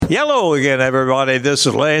Hello again, everybody. This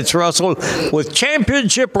is Lance Russell with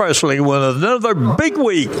Championship Wrestling with another big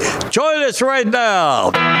week. Join us right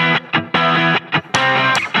now.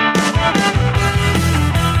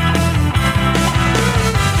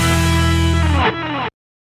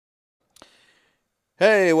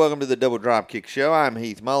 Hey, welcome to the Double Dropkick Show. I'm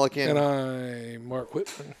Heath Mulligan. And I'm Mark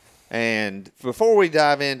Whitman. And before we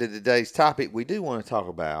dive into today's topic, we do want to talk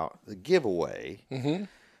about the giveaway. Mm-hmm.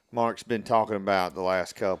 Mark's been talking about the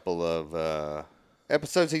last couple of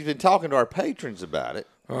episodes. He's been talking to our patrons about it.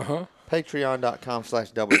 Uh-huh.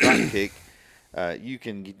 Patreon.com/DoubleDropkick. You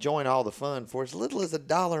can join all the fun for as little as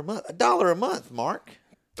 $1 a month. $1 a month, Mark.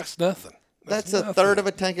 That's nothing. That's a third of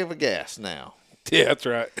a tank of gas now. Yeah, that's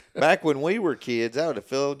right. Back when we were kids, that would have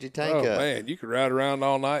filled your tank up. Oh, man, you could ride around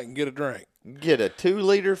all night and get a drink. Get a 2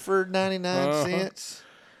 liter for 99 cents.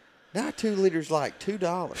 Now 2 liters like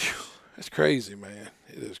 $2. That's crazy, man.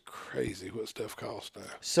 It is crazy what stuff costs now.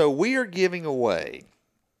 So we are giving away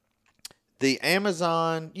the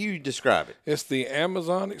Amazon. You describe it. It's the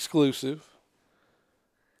Amazon exclusive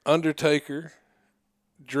Undertaker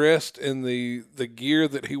dressed in the gear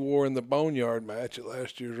that he wore in the Boneyard match at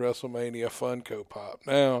last year's WrestleMania Funko Pop.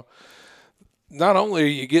 Now, not only are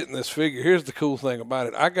you getting this figure, here's the cool thing about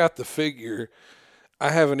it. I got the figure. I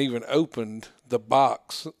haven't even opened the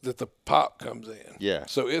box that the pop comes in. Yeah.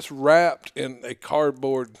 So it's wrapped in a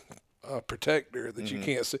cardboard protector that you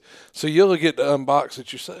can't see. So you'll get to unbox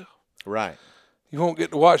it yourself. Right. You won't get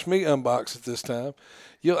to watch me unbox it this time.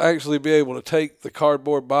 You'll actually be able to take the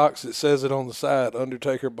cardboard box that says it on the side,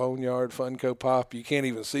 Undertaker Boneyard Funko Pop. You can't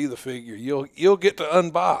even see the figure. You'll get to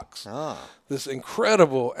unbox this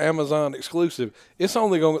incredible Amazon exclusive. It's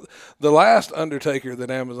only going. The last Undertaker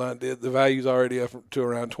that Amazon did, the value's already up to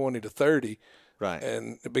around 20 to 30. Right.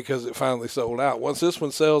 And because it finally sold out. Once this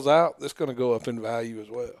one sells out, it's going to go up in value as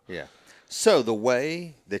well. Yeah. So the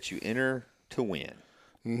way that you enter to win,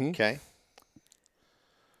 okay?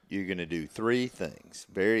 You're going to do 3 things.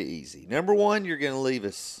 Very easy. Number 1, you're going to leave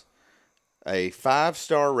us a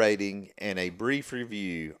 5-star rating and a brief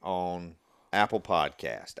review on Apple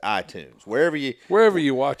Podcast, iTunes, wherever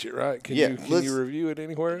you watch it, right? Can you review it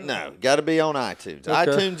anywhere? No, got to be on iTunes.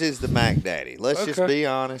 Okay. iTunes is the Mac Daddy. Let's just be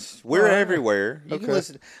honest. We're everywhere. You can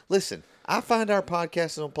listen. Listen, I find our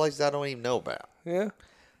podcasts on places I don't even know about. Yeah.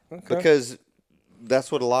 Okay. Because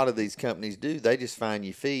that's what a lot of these companies do. They just find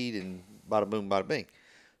your feed and bada boom, bada bing.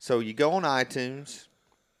 So you go on iTunes.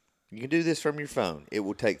 You can do this from your phone. It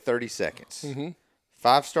will take 30 seconds.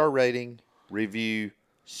 5-star rating, review,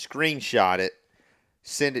 screenshot it,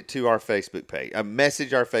 send it to our Facebook page.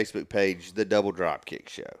 Message our Facebook page, The Double Dropkick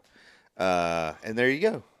Show. And there you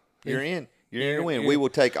go. You're in. You're in to win. We will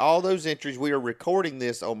take all those entries. We are recording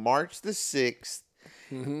this on March the 6th.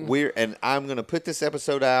 And I'm going to put this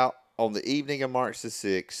episode out on the evening of March the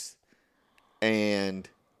 6th. And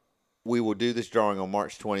we will do this drawing on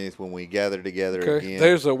March 20th when we gather together again.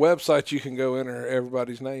 There's a website you can go enter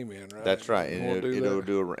everybody's name in, right? That's right. And it'll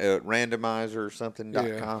do a randomizer or something.com.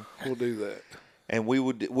 Yeah, we'll do that. And we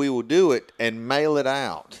will do it and mail it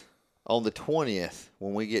out on the 20th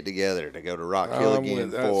when we get together to go to Rock Hill again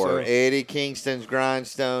for Eddie Kingston's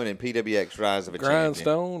Grindstone and PWX Rise of a Champion.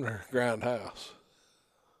 Grindstone or Grindhouse?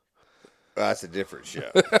 That's a different show.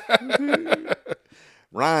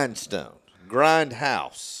 Rhinestone.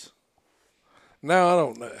 Grindhouse. No, I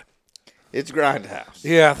don't know. It's Grindhouse.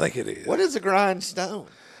 Yeah, I think it is. What is a grindstone?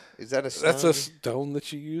 Is that a stone? That's a stone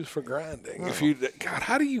that you use for grinding. God,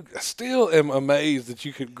 how do you? I still am amazed that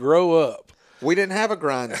you could grow up. We didn't have a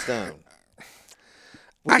grindstone.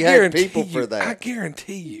 I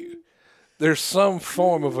guarantee you, there's some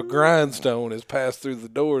form of a grindstone has passed through the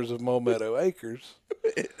doors of Momento Acres.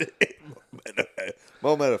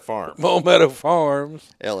 Momento Farms. Momento Farms.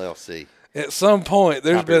 LLC. At some point,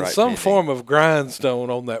 there's Copyright been some pending. form of grindstone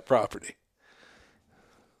on that property.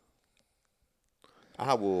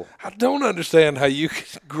 I don't understand how you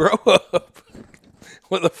could grow up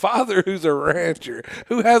with a father who's a rancher,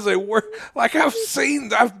 who has I've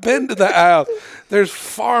been to the house. There's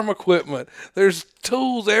farm equipment. There's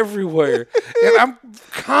tools everywhere. And I'm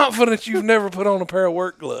confident you've never put on a pair of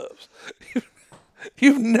work gloves.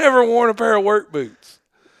 You've never worn a pair of work boots.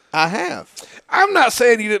 I have. I'm not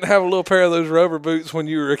saying you didn't have a little pair of those rubber boots when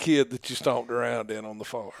you were a kid that you stomped around in on the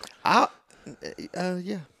farm. Yeah.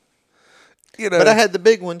 You know, but I had the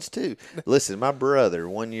big ones too. Listen, my brother,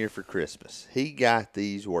 one year for Christmas, he got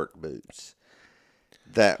these work boots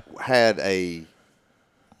that had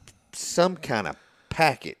some kind of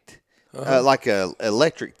packet, like a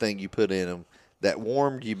electric thing you put in them that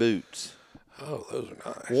warmed your boots. Oh, those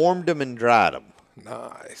are nice. Warmed them and dried them.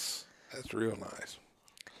 Nice. That's real nice.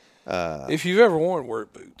 If you've ever worn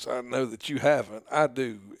work boots, I know that you haven't. I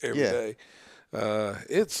do every Yeah. day.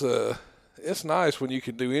 It's nice when you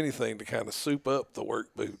can do anything to kind of soup up the work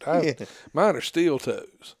boot. Mine are steel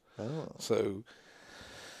toes. Oh. So,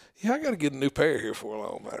 yeah, I got to get a new pair here for a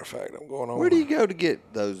long. Matter of fact, I'm going on. Where do you go to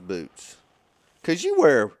get those boots? Because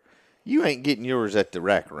you ain't getting yours at the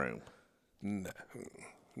rack room. No,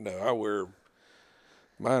 I wear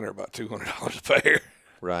mine are about $200 a pair.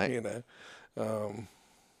 Right. You know.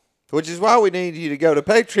 Which is why we need you to go to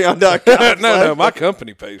patreon.com. No, my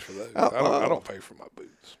company pays for those. Oh, I don't pay for my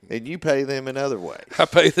boots. And you pay them in other ways. I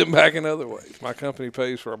pay them back in other ways. My company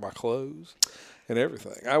pays for my clothes and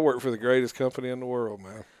everything. I work for the greatest company in the world,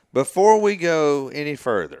 man. Before we go any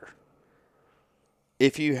further,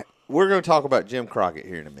 we're going to talk about Jim Crockett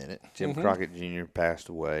here in a minute. Jim Crockett Jr. passed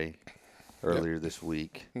away earlier this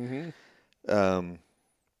week. Mm-hmm.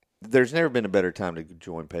 There's never been a better time to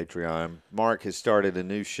join Patreon. Mark has started a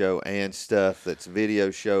new show and stuff that's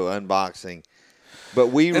video show unboxing.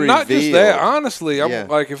 But not just that. Honestly, I'm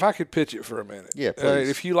like, if I could pitch it for a minute. Yeah, please.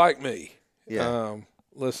 If you like me, yeah.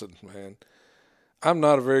 Listen, man, I'm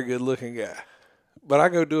not a very good looking guy, but I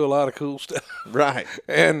go do a lot of cool stuff. Right.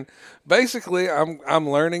 And basically, I'm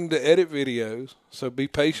learning to edit videos. So be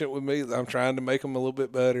patient with me. I'm trying to make them a little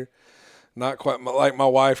bit better. Not quite like my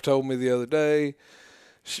wife told me the other day.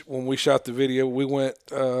 When we shot the video, we went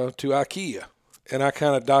to IKEA, and I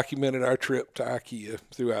kind of documented our trip to IKEA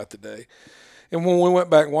throughout the day. And when we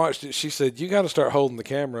went back and watched it, she said, "You got to start holding the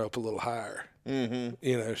camera up a little higher." Mm-hmm.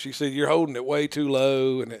 You know, she said, "You're holding it way too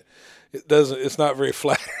low, and it's not very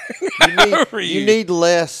flattering." You need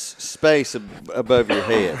less space above your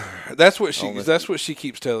head. That's what she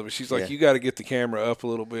keeps telling me. She's like, Yeah. "You got to get the camera up a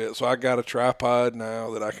little bit." So I got a tripod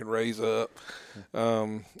now that I can raise up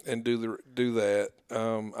and do that.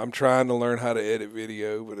 I'm trying to learn how to edit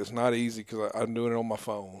video, but it's not easy because I'm doing it on my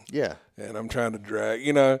phone. Yeah. And I'm trying to drag,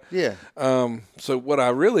 you know. Yeah. So what I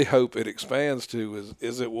really hope it expands to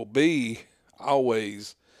is it will be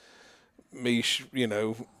always me,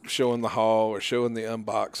 showing the haul or showing the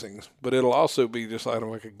unboxings, but it'll also be just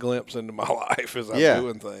like a glimpse into my life as I'm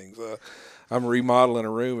doing things. I'm remodeling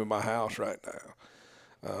a room in my house right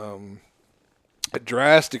now.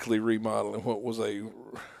 Drastically remodeling what was a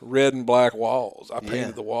red and black walls. I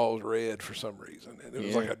painted the walls red for some reason, and it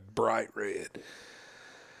was like a bright red.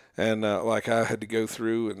 And I had to go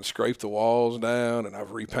through and scrape the walls down, and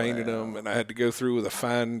I've repainted them, and I had to go through with a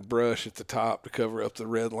fine brush at the top to cover up the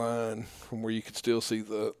red line from where you could still see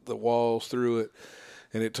the walls through it.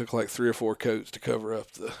 And it took like 3 or 4 coats to cover up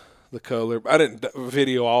the color. I didn't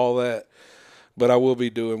video all that, but I will be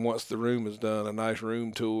doing, once the room is done, a nice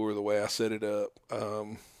room tour the way I set it up.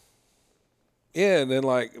 And then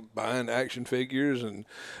buying action figures and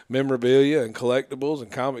memorabilia and collectibles and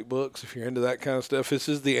comic books, if you're into that kind of stuff. This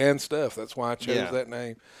is the "and" stuff. That's why I chose that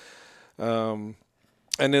name. And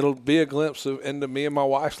it'll be a glimpse into me and my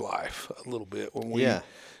wife's life a little bit. When we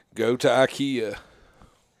go to IKEA,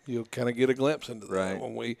 you'll kind of get a glimpse into that. Right.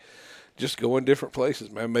 When we just go in different places,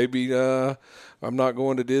 man. Maybe I'm not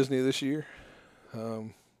going to Disney this year.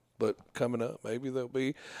 But coming up, maybe there'll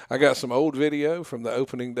be. I got some old video from the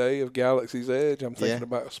opening day of Galaxy's Edge. I'm thinking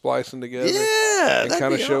about splicing together. Yeah, and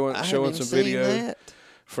kind of showing some video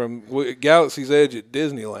from Galaxy's Edge at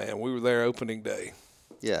Disneyland. We were there opening day.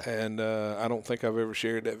 Yeah, and I don't think I've ever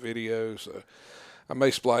shared that video, so I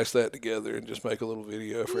may splice that together and just make a little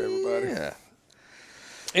video for everybody. Yeah.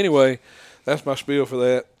 Anyway, that's my spiel for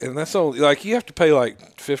that, and that's only you have to pay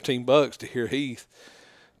 $15 to hear Heath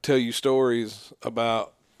tell you stories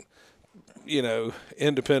about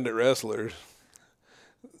independent wrestlers.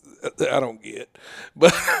 I don't get,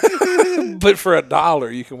 but but for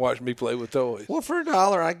 $1 you can watch me play with toys. Well, for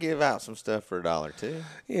 $1 I give out some stuff for $1 too.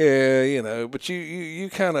 Yeah, but you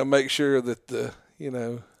kind of make sure that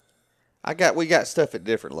we got stuff at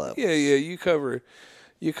different levels. Yeah, you cover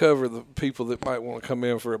the people that might want to come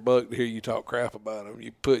in for $1 to hear you talk crap about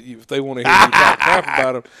them. If they want to hear you talk crap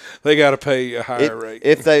about them, they got to pay a higher rate.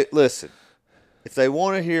 If they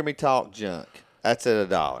want to hear me talk junk, that's at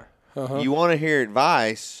 $1. You want to hear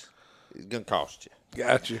advice, it's going to cost you.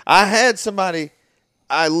 Gotcha. I had somebody,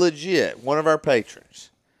 one of our patrons,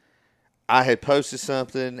 I had posted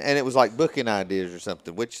something, and it was like booking ideas or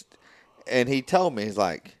something, and he told me, he's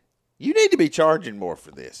like, you need to be charging more for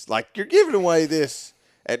this. You're giving away this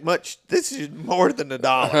this is more than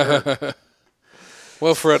 $1.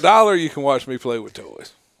 Well, for $1 you can watch me play with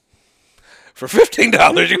toys. For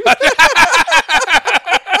 $15 you watch.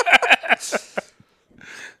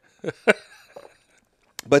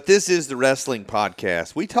 But this is the Wrestling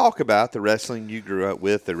Podcast. We talk about the wrestling you grew up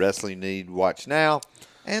with, the wrestling you need to watch now,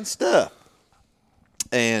 and stuff.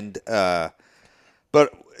 And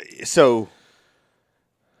but so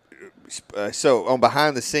on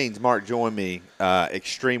behind the scenes, Mark joined me.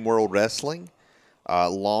 Extreme World Wrestling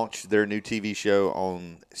launched their new TV show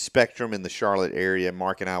on Spectrum in the Charlotte area.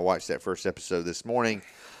 Mark and I watched that first episode this morning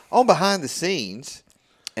on behind the scenes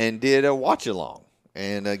and did a watch along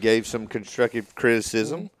and gave some constructive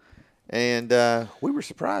criticism. And we were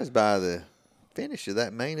surprised by the finish of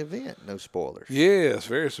that main event. No spoilers. Yes,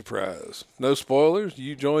 very surprised. No spoilers.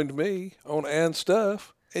 You joined me on And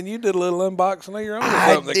Stuff, and you did a little unboxing of your own.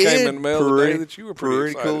 Something that came in the mail today that you were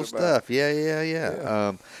pretty excited cool about. Stuff.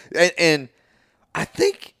 Yeah. And I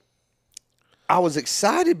think I was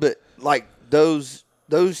excited, but like those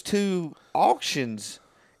two auctions,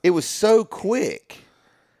 it was so quick.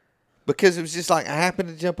 Because it was just like, I happened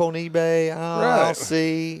to jump on eBay. I'll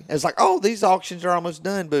see. It's like, these auctions are almost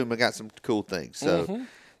done. Boom, I got some cool things. So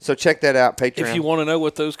so check that out, Patreon. If you want to know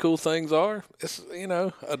what those cool things are, it's,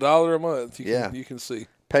 $1 a month. You can see.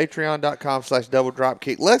 Patreon.com/Double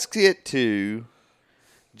Dropkick. Let's get to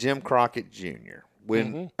Jim Crockett Jr.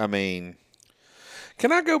 Can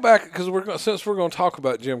I go back? Because since we're going to talk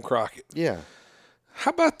about Jim Crockett. Yeah. How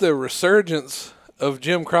about the resurgence of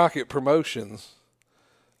Jim Crockett promotions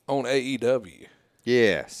on AEW?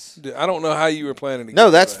 Yes. I don't know how you were planning to. No,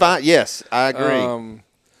 that's fine. Yes, I agree.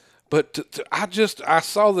 But I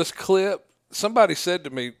saw this clip. Somebody said to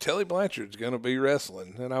me, Tully Blanchard's going to be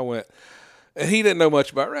wrestling, and I went, and he didn't know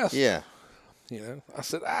much about wrestling. Yeah. I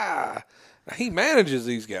said, he manages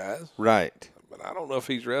these guys, right? But I don't know if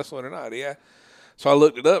he's wrestling or not. Yeah. So I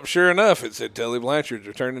looked it up. Sure enough, it said Tully Blanchard's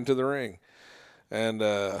returning to the ring, and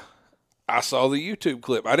I saw the YouTube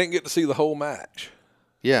clip. I didn't get to see the whole match.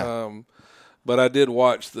 Yeah. But I did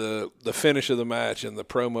watch the finish of the match and the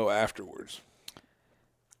promo afterwards.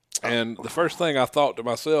 And the first thing I thought to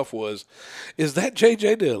myself was, is that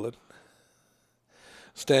J.J. Dillon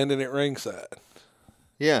standing at ringside?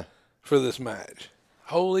 Yeah. For this match.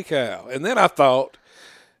 Holy cow. And then I thought,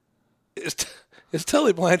 is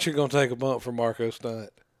Tully Blanchard going to take a bump from Marco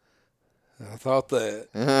Stunt? I thought that.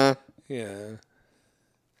 Uh-huh. Yeah.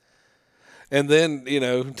 And then,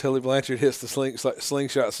 Tully Blanchard hits the slingshot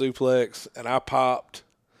suplex, and I popped.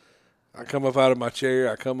 I come up out of my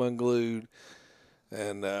chair. I come unglued.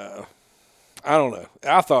 And I don't know.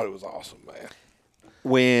 I thought it was awesome,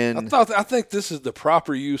 man. I think this is the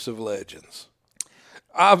proper use of legends.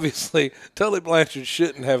 Obviously, Tully Blanchard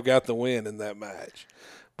shouldn't have got the win in that match,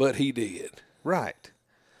 but he did. Right.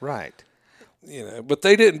 But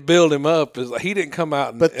they didn't build him up as he didn't come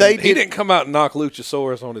out. He didn't come out and knock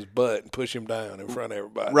Luchasaurus on his butt and push him down in front of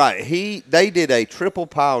everybody. Right. They did a triple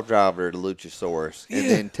pile driver to Luchasaurus, and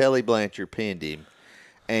then Tully Blanchard pinned him.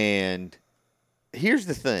 And here's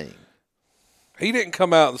the thing. He didn't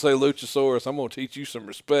come out and say, Luchasaurus, I'm going to teach you some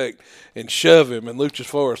respect, and shove him, and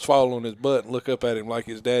Luchasaurus fall on his butt and look up at him like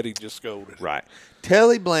his daddy just scolded. Right.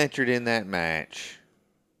 Tully Blanchard in that match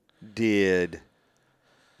did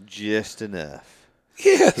just enough.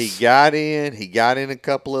 Yes. He got in a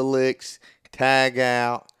couple of licks, tag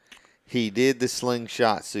out. He did the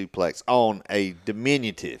slingshot suplex on a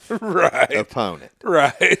diminutive opponent.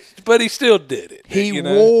 Right. But he still did it. He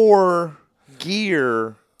wore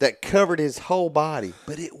gear that covered his whole body,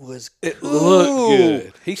 but it looked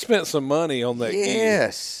good. He spent some money on that gear.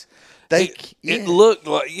 Yes. It looked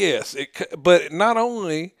like, but not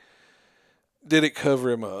only did it cover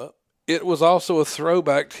him up, it was also a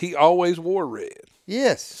throwback. He always wore red.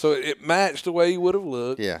 Yes. So it matched the way he would have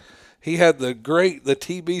looked. Yeah. He had the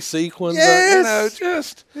TB sequins. Yes.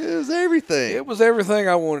 It was everything. It was everything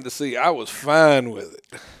I wanted to see. I was fine with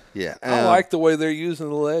it. Yeah. I like the way they're using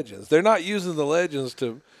the legends. They're not using the legends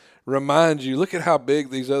to remind you, look at how big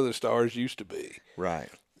these other stars used to be. Right.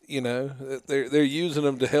 They're using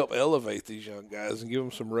them to help elevate these young guys and give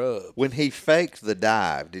them some rub. When he faked the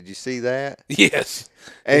dive, did you see that? Yes.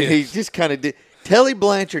 And he just kind of did. Tully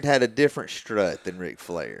Blanchard had a different strut than Ric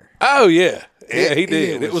Flair. Oh yeah, he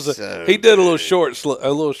did. He did a little short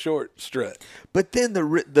strut. But then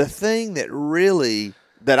the thing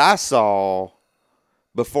that I saw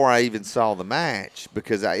before I even saw the match,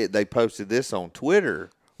 because they posted this on Twitter,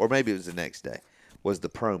 or maybe it was the next day, was the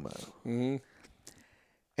promo. Mm-hmm.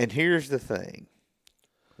 And here's the thing.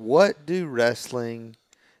 What do wrestling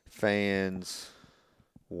fans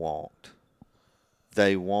want?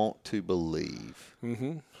 They want to believe.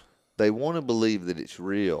 Mm-hmm. They want to believe that it's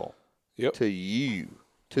real to you,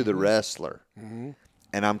 to the wrestler. Mm-hmm.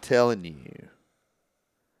 And I'm telling you,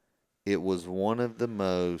 it was one of the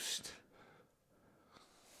most...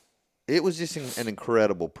 It was just an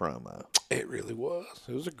incredible promo. It really was.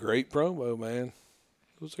 It was a great promo, man.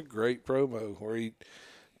 It was a great promo where he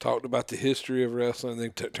talked about the history of wrestling, and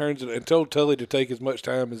then turns it and told Tully to take as much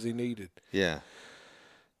time as he needed. Yeah.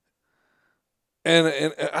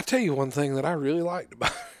 And I tell you one thing that I really liked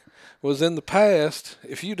about it was in the past,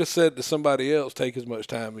 if you'd have said to somebody else, take as much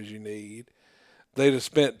time as you need, they'd have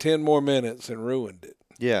spent 10 more minutes and ruined it.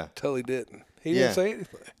 Yeah. Tully didn't. He didn't say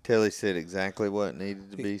anything. Tully said exactly what needed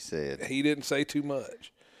to be said. He didn't say too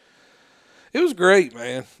much. It was great,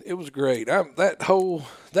 man. It was great.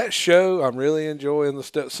 That show, I'm really enjoying the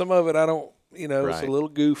stuff. Some of it I don't, it's a little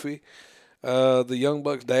goofy. The Young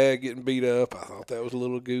Bucks' dad getting beat up, I thought that was a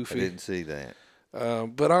little goofy. I didn't see that.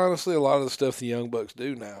 But honestly, a lot of the stuff the Young Bucks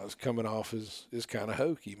do now is coming off is kind of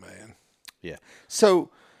hokey, man. Yeah. So,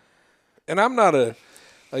 and I'm not a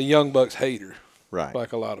Young Bucks hater, right,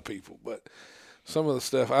 like a lot of people, but some of the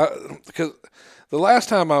stuff because the last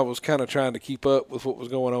time I was kind of trying to keep up with what was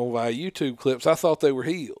going on via YouTube clips, I thought they were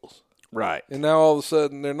heels, right, and now all of a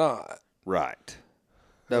sudden they're not. Right.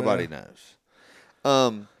 Nobody knows.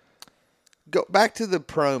 Go back to the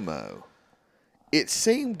promo. It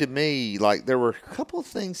seemed to me like there were a couple of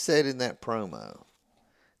things said in that promo.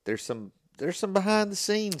 There's some behind the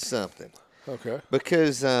scenes something. Okay.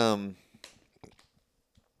 Because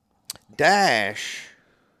Dash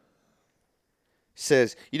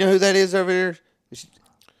says, "You know who that is over there?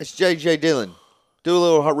 It's J.J. Dillon. Do a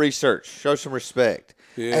little research. Show some respect."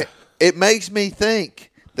 Yeah. It makes me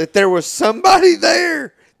think that there was somebody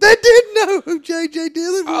there that didn't know who J.J.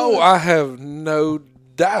 Dillon was. Oh, I have no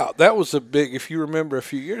doubt. That was a big, if you remember a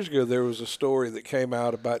few years ago, there was a story that came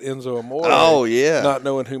out about Enzo Amore. Oh, yeah. Not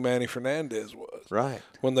knowing who Manny Fernandez was. Right.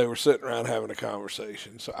 When they were sitting around having a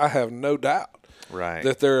conversation. So I have no doubt. Right.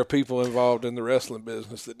 That there are people involved in the wrestling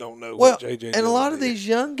business that don't know what J.J. Dillon is. And a lot of these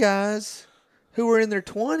young guys who were in their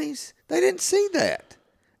 20s, they didn't see that.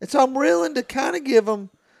 And so I'm willing to kind of give them,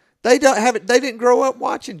 they didn't grow up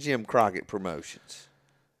watching Jim Crockett promotions.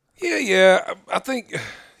 Yeah. I think,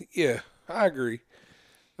 I agree.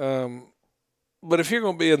 But if you're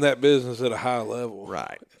going to be in that business at a high level.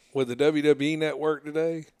 Right. With the WWE network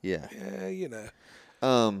today. Yeah. Yeah,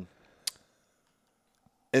 And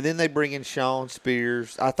then they bring in Sean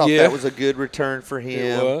Spears. I thought that was a good return for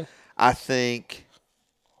him. It was. I think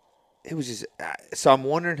it was just – so I'm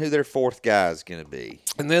wondering who their fourth guy is going to be.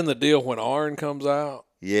 And then the deal when Arn comes out.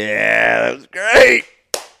 Yeah, that was great.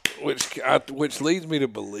 Which leads me to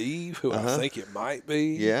believe who I think it might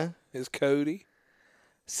be. Yeah. Is Cody.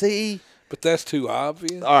 See. But that's too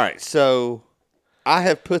obvious. All right, so I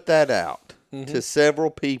have put that out to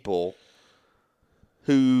several people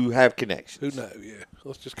who have connections. Who know, yeah.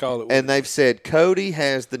 Let's just call it. And they've said Cody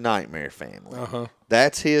has the Nightmare family.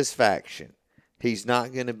 That's his faction. He's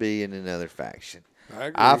not going to be in another faction. I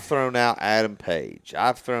agree. I've thrown out Adam Page.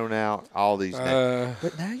 I've thrown out all these names.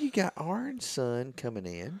 But now you got Arn's son coming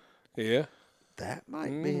in. Yeah. That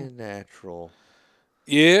might be a natural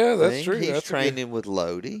Yeah, that's thing. true. He's training with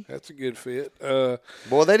Lodi. That's a good fit. Boy,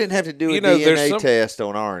 they didn't have to do a DNA test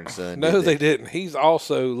on Arn's son. No, they didn't. He's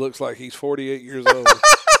also looks like he's 48 years old.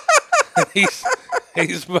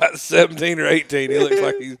 He's about 17 or 18. He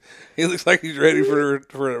looks like he's ready for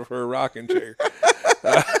a rocking chair.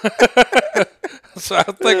 So I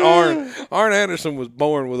think Arn Anderson was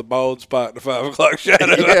born with a bald spot in the 5 o'clock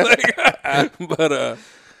shadow. Yeah. I think.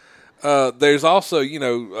 But there's also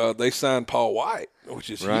they signed Paul White, which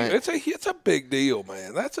is huge. It's a big deal,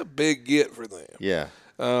 man. That's a big get for them. Yeah.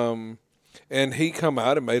 And he come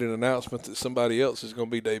out and made an announcement that somebody else is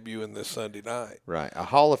going to be debuting this Sunday night. Right. A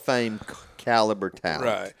Hall of Fame caliber talent.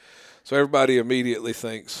 Right. So everybody immediately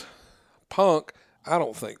thinks Punk. I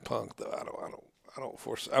don't think Punk though. I don't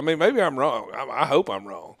foresee. I mean, maybe I'm wrong. I hope I'm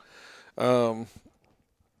wrong.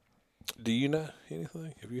 Do you know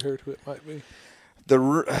anything? Have you heard who it might be?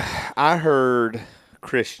 I heard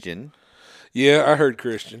Christian. Yeah, I heard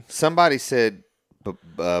Christian. Somebody said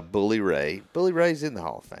Bully Ray. Bully Ray's in the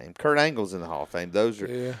Hall of Fame. Kurt Angle's in the Hall of Fame. Those are.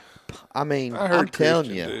 Yeah. I mean, I'm telling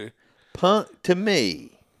Christian you, too. Punk to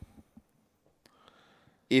me.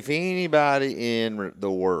 If anybody in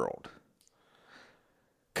the world,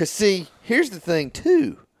 because see, here's the thing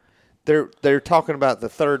too, they're talking about the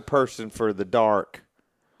third person for the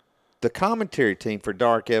commentary team for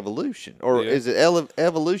Dark Evolution, or is it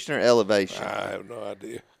Evolution or Elevation? I have no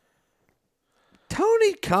idea.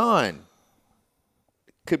 Tony Khan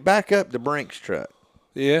could back up the Brinks truck.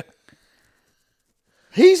 Yeah.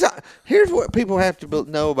 Here's what people have to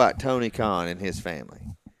know about Tony Khan and his family.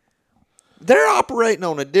 They're operating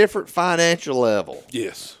on a different financial level.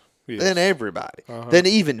 Yes. Than everybody. Than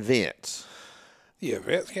even Vince. Yeah,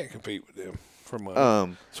 Vince can't compete with them for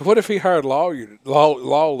money. So what if he hired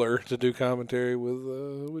Lawler to do commentary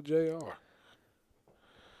with JR?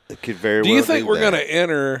 It could very well. Do you think we're that. going to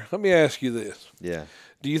enter? Let me ask you this. Yeah.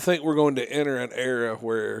 Do you think we're going to enter an era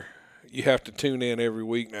where you have to tune in every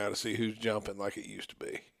week now to see who's jumping like it used to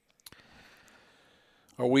be?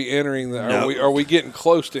 Are we entering that? No. Are we getting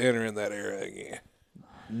close to entering that era again?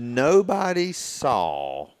 Nobody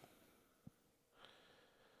saw.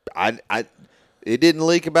 It didn't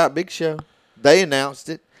leak about Big Show. They announced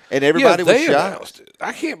it, and everybody was shocked. Announced it.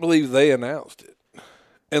 I can't believe they announced it,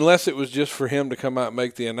 unless it was just for him to come out and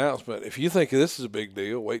make the announcement. If you think this is a big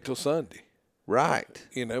deal, wait till Sunday. Right.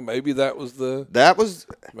 Maybe that was the that was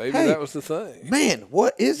the thing. Man,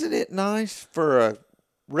 isn't it nice for a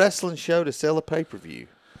wrestling show to sell a pay-per-view?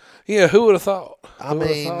 Yeah, who would have thought?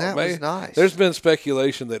 That was nice. There's been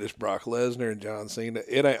speculation that it's Brock Lesnar and John Cena.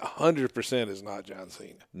 It ain't 100% is not John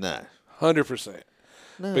Cena. No. 100%.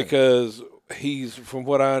 No. Because he's, from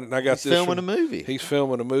what I got he's this filming a movie. He's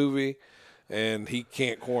filming a movie, and he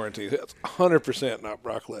can't quarantine. That's 100% not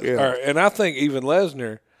Brock Lesnar. Yeah. And I think even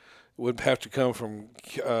Lesnar would have to come from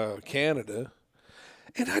Canada.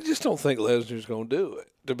 And I just don't think Lesnar's going to do it,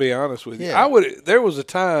 to be honest with you. Yeah. There was a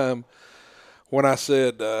time when I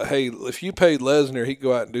said, hey, if you paid Lesnar, he'd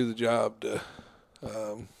go out and do the job to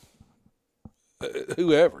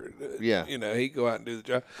whoever. Yeah. He'd go out and do the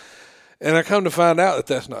job. And I come to find out that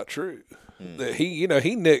that's not true. That he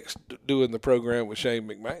nixed doing the program with Shane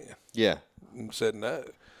McMahon. Yeah. And said no.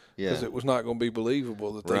 Yeah. Because it was not going to be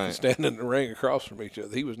believable that they could stand in the ring across from each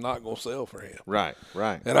other. He was not going to sell for him. Right.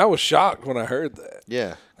 And I was shocked when I heard that.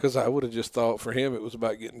 Yeah. Because I would have just thought for him it was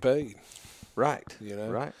about getting paid. Right.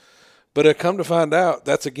 Right. But I come to find out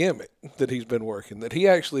that's a gimmick that he's been working, that he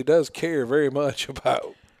actually does care very much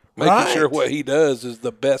about making sure what he does is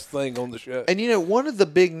the best thing on the show. And, one of the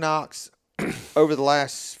big knocks over the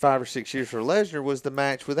last 5 or 6 years for Lesnar was the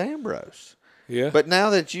match with Ambrose. Yeah. But now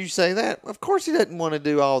that you say that, of course he doesn't want to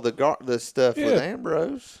do all the stuff with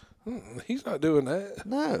Ambrose. He's not doing that.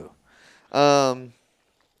 No.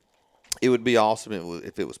 It would be awesome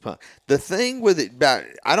if it was Punk. The thing with it,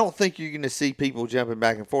 I don't think you're going to see people jumping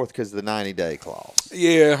back and forth because of the 90-day clause.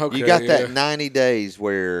 Yeah, okay. You got that 90 days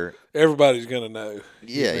where everybody's going to know.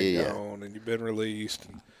 Yeah, you've been gone and you've been released.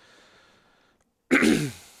 What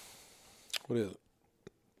is it?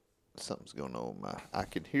 Something's going on. I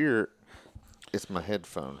can hear it. It's my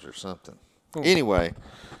headphones or something. Anyway,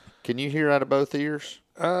 can you hear out of both ears?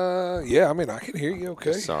 Yeah, I can hear you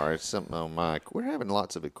okay. Sorry, it's something on my. We're having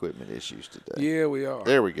lots of equipment issues today. Yeah, we are.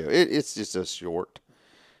 There we go. It's just a short.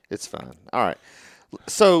 It's fine. All right.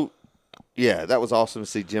 So, yeah, that was awesome to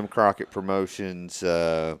see Jim Crockett Promotions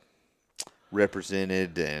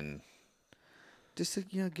represented and just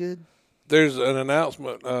good. There's an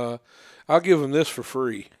announcement. I'll give them this for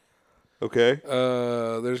free. Okay.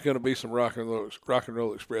 There's going to be some Rock and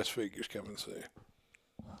Roll Express figures coming soon.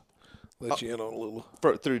 Let you in on a little.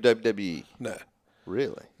 Through WWE? No.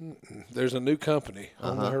 Really? There's a new company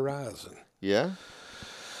on the horizon. Yeah?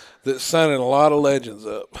 That's signing a lot of legends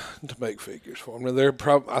up to make figures for them. And they're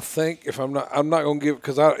I think, if I'm not going to give,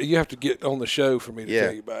 because you have to get on the show for me to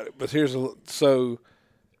tell you about it. But so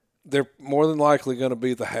they're more than likely going to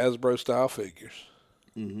be the Hasbro style figures.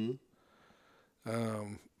 Mm-hmm.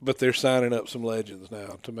 But they're signing up some legends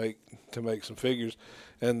now to make some figures.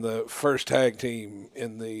 And the first tag team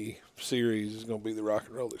in the series is going to be the Rock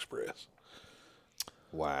and Roll Express.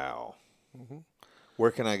 Wow. Mm-hmm.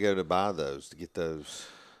 Where can I go to buy those, to get those?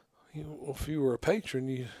 If you were a patron,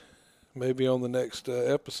 you maybe on the next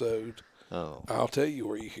episode, I'll tell you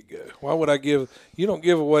where you could go. Why would I you don't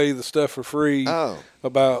give away the stuff for free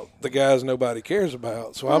about the guys nobody cares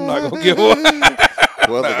about, so I'm not going to give away.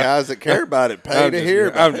 Well, the guys that care about it pay to hear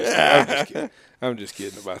about it. I'm just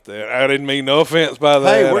kidding about that. I didn't mean no offense by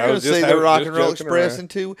that. Hey, we're going to see the Rock and Roll Express in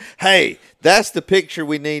 2. Hey, that's the picture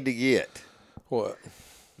we need to get. What?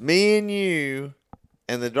 Me and you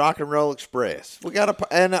and the Rock and Roll Express. We got to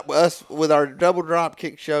and us with our double drop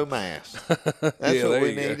kick show mask. That's what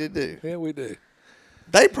we need to do. Yeah, we do.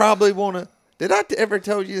 They probably want to. Did I ever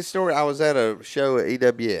tell you the story? I was at a show at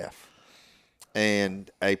EWF, and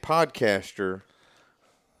a podcaster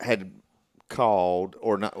had called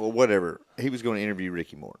or not, or whatever. He was going to interview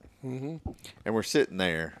Ricky Morton, and we're sitting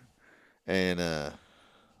there, and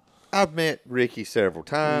I've met Ricky several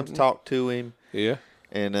times, talked to him,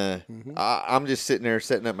 and I'm just sitting there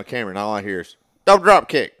setting up my camera, and all I hear is double drop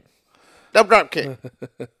kick. Tell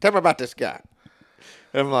me about this guy.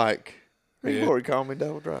 And I'm like, Ricky Morton called me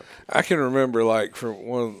double drop kick. I can remember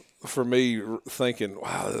for me thinking,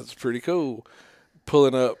 wow, that's pretty cool.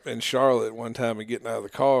 Pulling up in Charlotte one time and getting out of the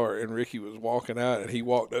car, and Ricky was walking out, and he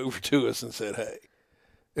walked over to us and said, hey.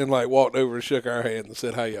 And, walked over and shook our hand and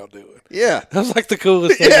said, how y'all doing? Yeah. That was, the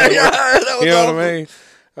coolest thing ever. That was you know awesome. what I mean?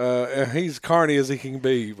 And he's carny as he can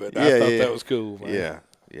be, but I thought that was cool, man.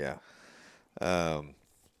 Yeah.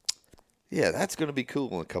 Yeah, that's going to be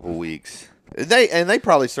cool in a couple weeks. They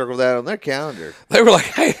probably circled that on their calendar. They were like,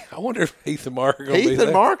 "Hey, I wonder if Heath and Mark are going to be there." Heath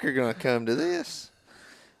and Mark are going to come to this.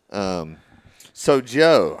 So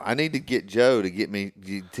Joe, I need to get Joe to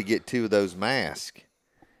get 2 of those masks.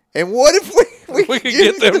 And what if we could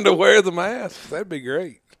get them to wear the masks? That'd be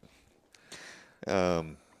great.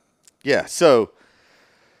 Yeah. So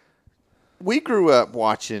we grew up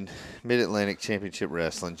watching Mid-Atlantic Championship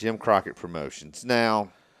Wrestling, Jim Crockett Promotions.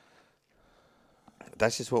 Now,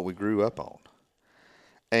 that's just what we grew up on.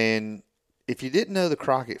 And if you didn't know the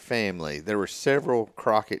Crockett family, there were several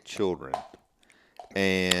Crockett children.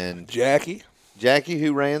 And Jackie,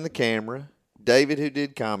 who ran the camera, David, who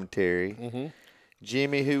did commentary,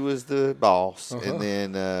 Jimmy, who was the boss, and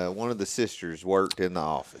then one of the sisters worked in the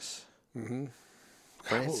office.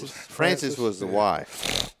 Frances was the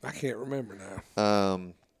wife. I can't remember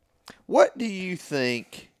now. What do you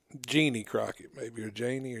think? Jeannie Crockett, maybe, or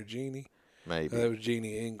Janie, or Jeannie. Maybe. That was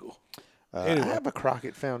Jeannie Engel. Anyway. I have a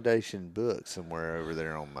Crockett Foundation book somewhere over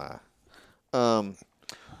there on my.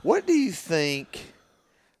 What do you think?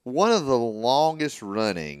 One of the longest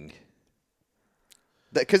running.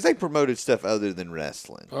 Because they promoted stuff other than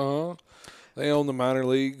wrestling. They owned the minor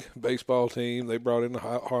league baseball team. They brought in the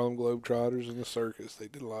Harlem Globetrotters and the circus. They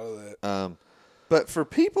did a lot of that. But for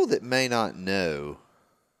people that may not know,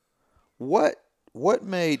 what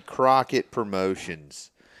made Crockett Promotions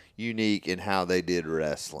unique in how they did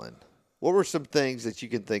wrestling? What were some things that you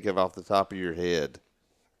can think of off the top of your head?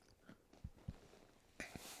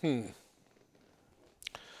 That's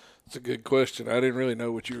a good question. I didn't really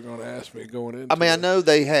know what you were going to ask me going into. I mean, I know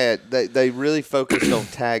they really focused on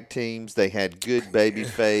tag teams. They had good baby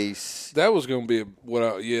face. That was going to be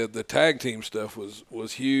the tag team stuff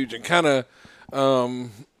was huge and kind of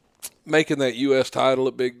making that U.S. title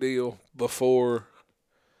a big deal before.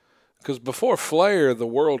 Because before Flair, the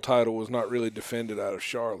world title was not really defended out of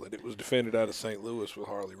Charlotte. It was defended out of St. Louis with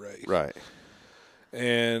Harley Race. Right.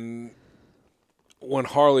 And when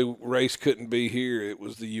Harley Race couldn't be here, it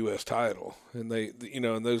was the U.S. title. And they,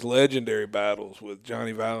 in those legendary battles with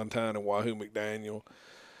Johnny Valentine and Wahoo McDaniel,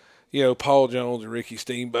 Paul Jones and Ricky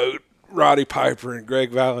Steamboat, Roddy Piper and Greg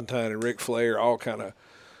Valentine and Ric Flair all kind of,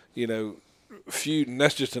 feuding.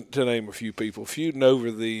 That's just to name a few people, feuding over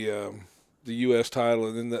the U.S. title,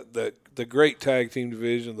 and then the great tag team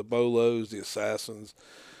division, the Bolos, the Assassins,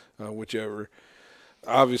 whichever.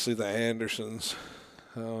 Obviously, the Andersons,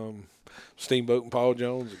 Steamboat and Paul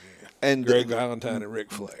Jones again, and Greg Valentine and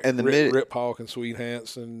Ric Flair, and Rip Hawk and Sweet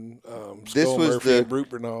Hansen, Skull Murphy and Brute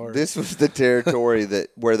Bernard. This was the territory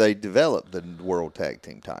where they developed the World Tag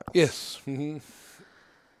Team title. Yes. Mm-hmm.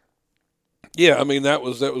 Yeah, I mean that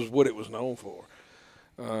was what it was known for.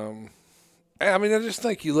 I mean, I just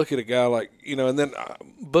think you look at a guy like, and then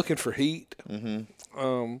booking for Heat. Mm-hmm.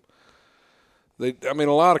 A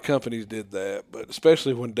lot of companies did that, but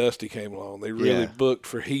especially when Dusty came along, they really booked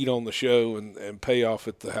for Heat on the show and pay off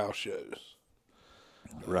at the house shows.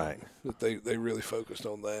 Right. That they really focused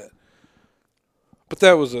on that. But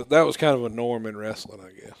that was kind of a norm in wrestling,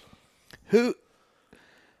 I guess.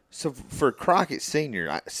 So for Crockett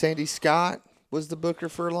Sr., Sandy Scott was the booker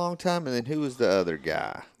for a long time, and then who was the other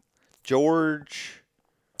guy? George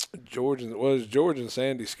and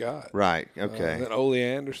Sandy Scott. Right. Okay. And then Ole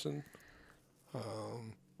Anderson.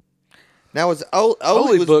 Now was Ole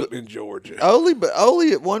booked in Georgia? But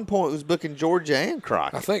Ole at one point was booking Georgia and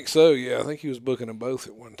Crockett. I think so. Yeah, I think he was booking them both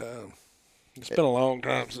at one time. It's been a long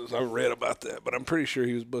time since I've read about that, but I'm pretty sure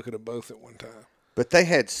he was booking them both at one time. But they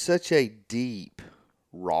had such a deep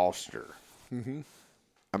roster. Mm-hmm.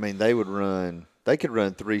 I mean, they could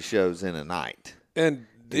run 3 shows in a night. And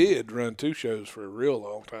did run 2 shows for a real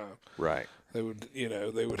long time. Right. They would,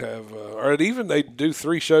 they would have, or even they'd do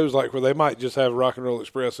 3 shows like where they might just have Rock and Roll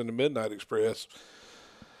Express and the Midnight Express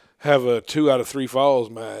have a 2 out of 3 falls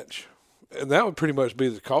match, and that would pretty much be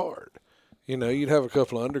the card. You'd have a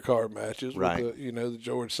couple of undercard matches right. with the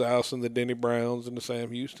George Souths and the Denny Browns and the Sam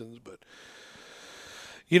Houstons, but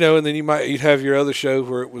and then you'd have your other show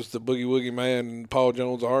where it was the Boogie Woogie Man and Paul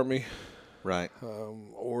Jones Army. Right.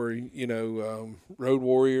 Or Road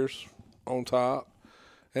Warriors on top.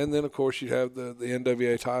 And then, of course, you'd have the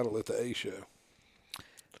NWA title at the A show.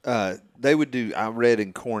 They would do, I read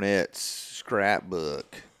in Cornette's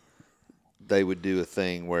scrapbook, they would do a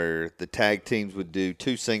thing where the tag teams would do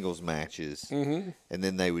 2 singles matches, and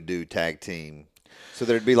then they would do tag team. So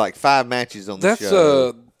there'd be like 5 matches on the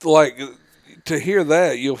show. That's to hear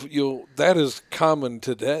that, you'll that is common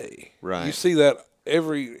today. Right. You see that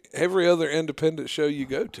every other independent show you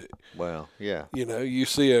go to. Well, yeah. You know, you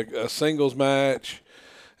see a singles match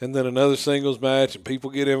and then another singles match and people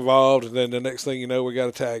get involved, and then the next thing you know, we got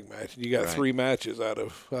a tag match. And you got 3 matches out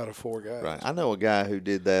of 4 guys. Right. I know a guy who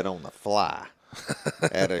did that on the fly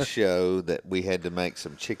at a show that we had to make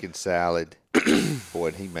some chicken salad. Boy,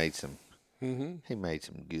 and he made some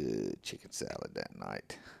good chicken salad that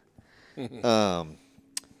night.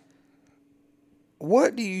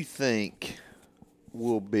 What do you think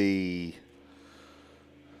will be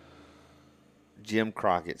Jim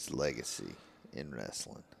Crockett's legacy in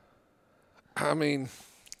wrestling? I mean,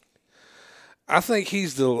 I think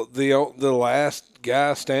he's the last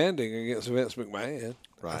guy standing against Vince McMahon.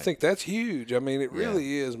 Right. I think that's huge. I mean, it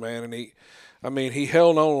really is, man. And he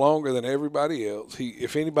held on longer than everybody else.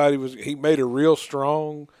 He made a real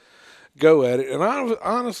strong go at it. And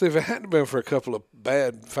honestly, if it hadn't been for a couple of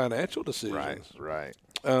bad financial decisions, right.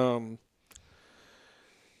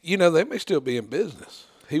 You know, they may still be in business.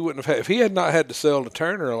 He wouldn't have if he had not had to sell to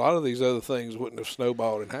Turner, a lot of these other things wouldn't have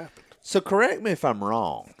snowballed and happened. So correct me if I'm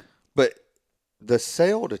wrong, but the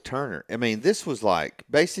sale to Turner, I mean, this was like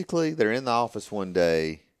basically they're in the office one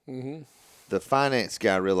day. Mm-hmm. The finance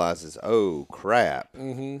guy realizes, oh, crap,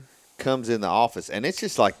 comes in the office, and it's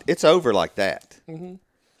just like it's over like that. Mm-hmm.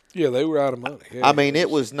 Yeah, they were out of money. Yeah, I mean, it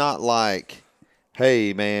was not like,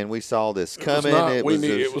 hey, man, we saw this coming. It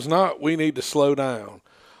was not we need to slow down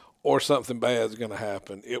or something bad is going to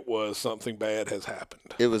happen. It was something bad has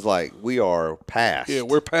happened. It was like we are past. Yeah,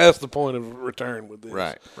 we're past the point of return with this.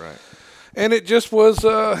 Right. And it just was,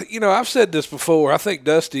 I've said this before. I think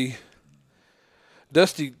Dusty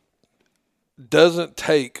doesn't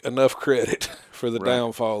take enough credit for the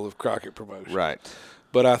downfall of Crockett Promotion. Right.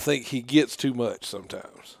 But I think he gets too much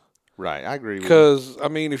sometimes. Right, I agree with you. Because, I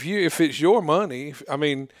mean, if it's your money,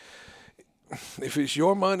 if it's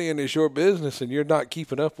your money and it's your business and you're not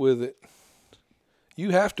keeping up with it, you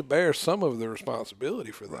have to bear some of the responsibility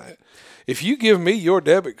for that. Right. If you give me your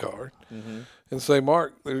debit card and say,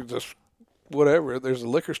 Mark, there's a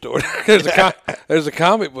liquor store, there's a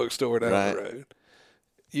comic book store down the road,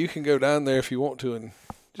 you can go down there if you want to and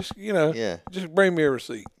just, just bring me a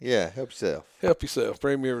receipt. Yeah, help yourself. Help yourself.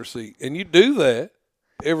 Bring me a receipt. And you do that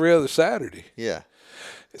every other Saturday. Yeah.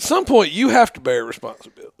 At some point, you have to bear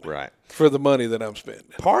responsibility for the money that I'm spending.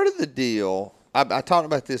 Part of the deal, I talked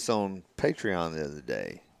about this on Patreon the other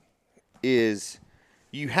day, is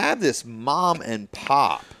you have this mom and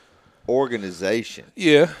pop organization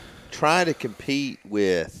trying to compete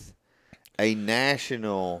with a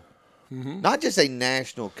national, not just a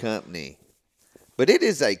national company, but it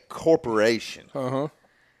is a corporation.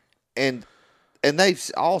 And they've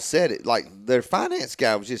all said it, like their finance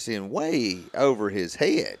guy was just in way over his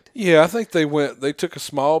head. Yeah, I think they took a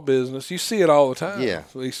small business. You see it all the time. Yeah.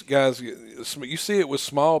 These guys, you see it with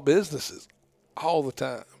small businesses all the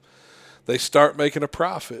time. They start making a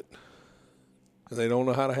profit, and they don't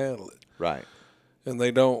know how to handle it. Right. And they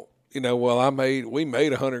don't, we made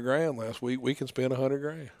 $100,000 last week. We can spend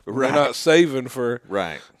 $100,000. Right. They're not saving for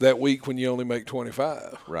right. that week when you only make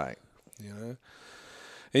 25. Right.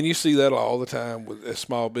 And you see that all the time as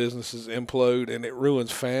small businesses implode, and it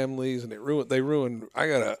ruins families, and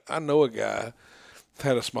I know a guy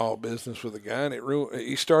had a small business with a guy, and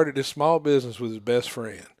he started his small business with his best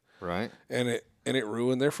friend. Right. And it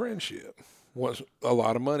ruined their friendship once a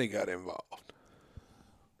lot of money got involved.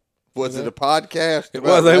 Was it a podcast?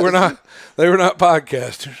 Well, they were not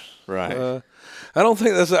podcasters. Right. I don't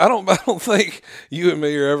think you and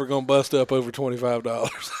me are ever going to bust up over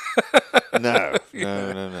 $25. No.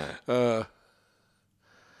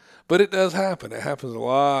 But it does happen. It happens a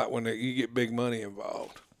lot when you get big money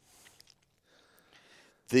involved.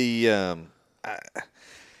 I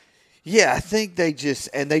think they just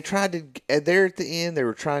they tried to. And there at the end, they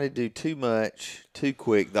were trying to do too much, too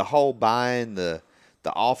quick. The whole buying the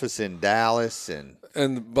office in Dallas you've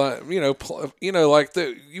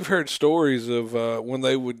heard stories of when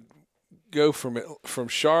they would go from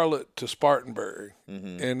Charlotte to Spartanburg,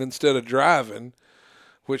 and instead of driving,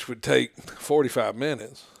 which would take 45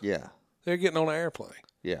 minutes, they're getting on an airplane.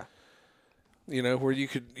 Yeah. Where you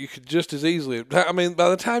could just as easily. I mean, by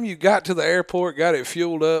the time you got to the airport, got it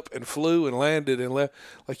fueled up, and flew and landed and left,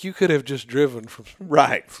 like you could have just driven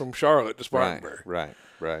from Charlotte to Spartanburg. Right.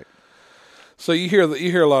 So you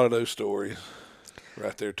hear a lot of those stories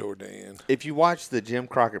right there toward the end. If you watch the Jim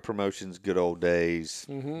Crockett Promotions Good Old Days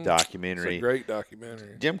documentary, it's a great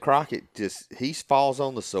documentary. Jim Crockett he falls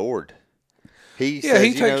on the sword. He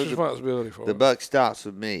takes responsibility for it. The buck stops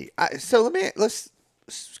with me. So let's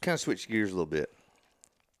kind of switch gears a little bit.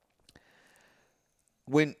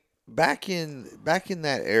 When back in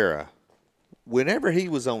that era, whenever he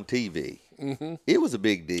was on TV, it was a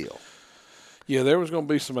big deal. Yeah, there was going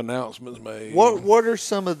to be some announcements made. What are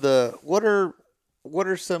some of the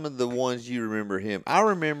ones you remember him? I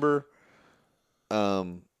remember. I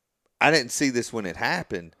didn't see this when it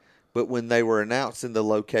happened, but when they were announcing the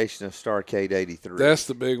location of Starrcade 83. That's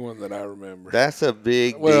the big one that I remember. That's a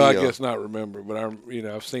big deal. Well, I guess not remember, but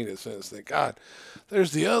I've seen it since then. God,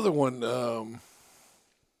 there's the other one.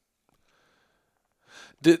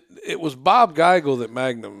 It was Bob Geigel that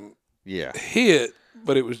Magnum hit,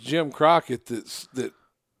 but it was Jim Crockett that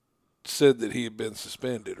said that he had been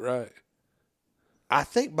suspended, right? I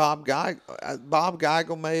think Bob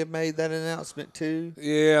Geigel may have made that announcement too.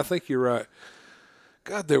 Yeah, I think you're right.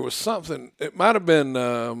 God, there was something. It might have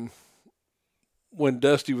been when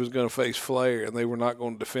Dusty was going to face Flair, and they were not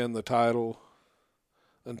going to defend the title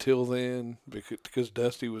until then because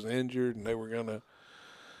Dusty was injured, and they were going to.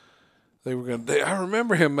 I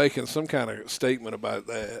remember him making some kind of statement about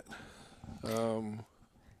that.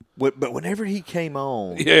 But whenever he came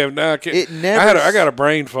on, now I got a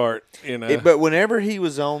brain fart, but whenever he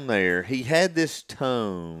was on there, he had this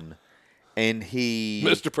tone, and he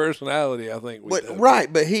Mr. Personality, I think. But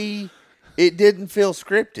it didn't feel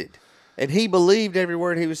scripted, and he believed every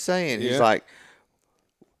word he was saying. He's like,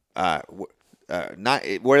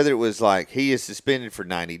 whether it was like he is suspended for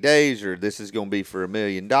 90 days, or this is going to be for $1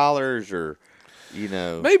 million, or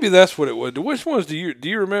maybe that's what it was. Which ones do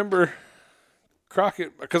you remember?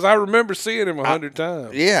 Crockett, because I remember seeing him 100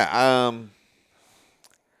 times. Yeah,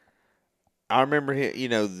 I remember him.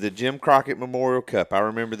 The Jim Crockett Memorial Cup. I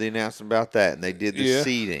remember the announcement about that, and they did the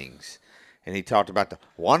seedings, and he talked about the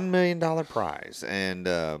 $1 million prize, and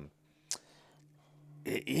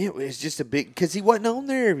it was just a big because he wasn't on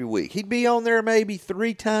there every week. He'd be on there maybe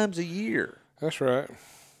 3 times a year. That's right.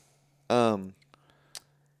 I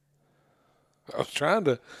was trying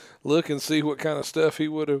to look and see what kind of stuff he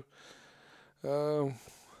would have.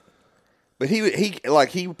 But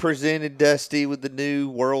he presented Dusty with the new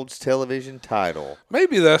World's Television title.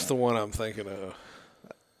 Maybe that's the one I'm thinking of.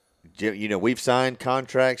 We've signed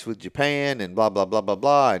contracts with Japan and blah blah blah blah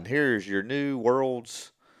blah, and here's your new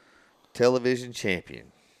World's Television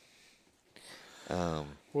champion. Well,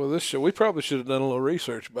 this show, we probably should have done a little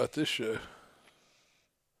research about this show.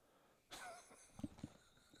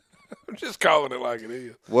 I'm just calling it like it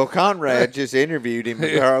is. Well, Conrad just interviewed him.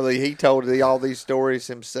 He told all these stories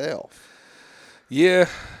himself. Yeah,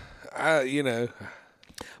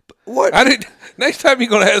 What I did. Next time you're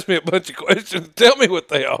going to ask me a bunch of questions, tell me what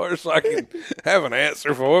they are so I can have an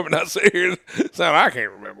answer for them, and not sit here and sound I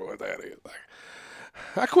can't remember what that is.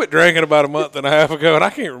 I quit drinking about a month and a half ago, and I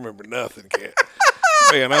can't remember nothing, Cat.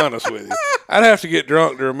 Being honest with you, I'd have to get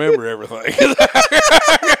drunk to remember everything.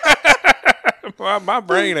 My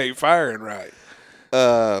brain ain't firing right.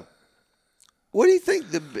 What do you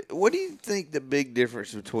think the big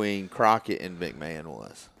difference between Crockett and McMahon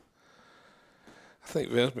was? I think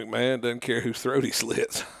Vince McMahon doesn't care whose throat he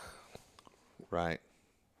slits. Right.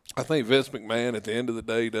 I think Vince McMahon, at the end of the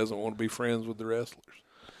day, doesn't want to be friends with the wrestlers.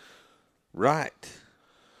 Right.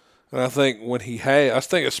 And I think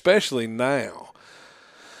especially now,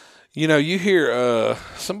 you hear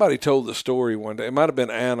somebody told the story one day. It might have been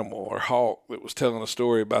Animal or Hawk that was telling a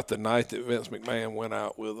story about the night that Vince McMahon went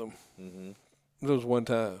out with them. Mm-hmm. It was one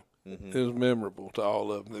time. Mm-hmm. It was memorable to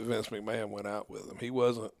all of them that Vince McMahon went out with them. He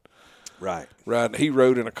wasn't riding. He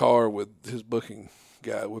rode in a car with his booking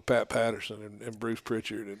guy, with Pat Patterson and Bruce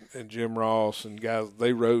Pritchard and Jim Ross and guys.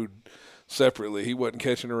 They rode separately. He wasn't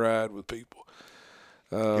catching a ride with people.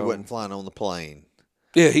 He wasn't flying on the plane.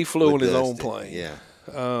 Yeah, he flew on his own plane. Yeah.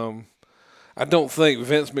 I don't think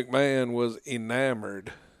Vince McMahon was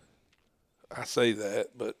enamored. I say that,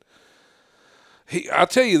 but I'll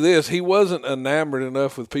tell you this, he wasn't enamored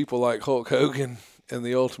enough with people like Hulk Hogan and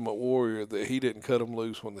the Ultimate Warrior that he didn't cut them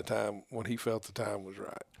loose when he felt the time was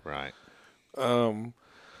right. Right.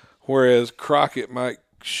 Whereas Crockett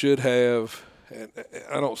should have, and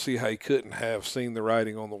I don't see how he couldn't have seen the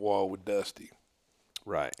writing on the wall with Dusty.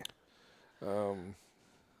 Right.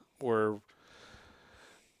 Where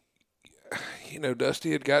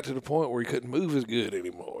Dusty had got to the point where he couldn't move as good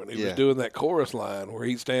anymore. And he was doing that chorus line where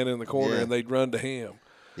he'd stand in the corner and they'd run to him.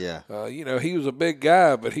 Yeah. He was a big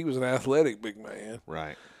guy, but he was an athletic big man.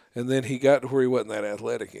 Right. And then he got to where he wasn't that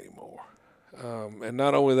athletic anymore. And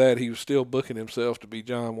not only that, he was still booking himself to be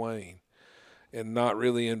John Wayne and not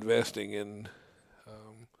really investing in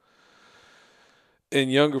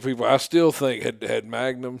younger people. I still think had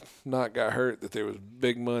Magnum not got hurt, that there was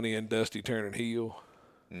big money in Dusty turning heel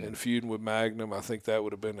and feuding with Magnum. I think that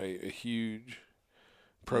would have been a huge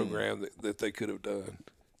program that they could have done.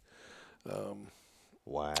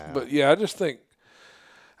 Wow. But yeah,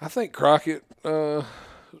 I think Crockett, a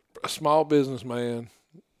small businessman,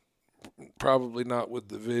 probably not with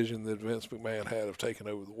the vision that Vince McMahon had of taking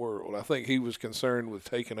over the world. I think he was concerned with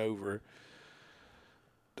taking over.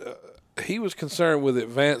 He was concerned with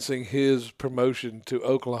advancing his promotion to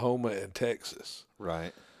Oklahoma and Texas.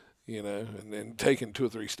 Right. And then taking 2 or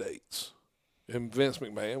 3 states. And Vince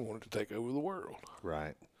McMahon wanted to take over the world.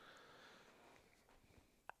 Right.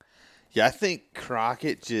 Yeah, I think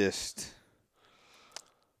Crockett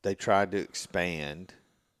they tried to expand,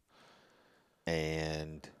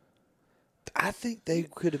 and I think they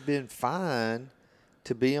could have been fine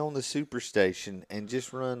to be on the superstation and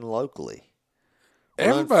just run locally.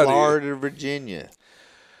 Everybody, run Florida, Virginia.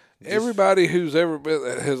 Everybody who's ever been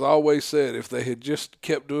has always said if they had just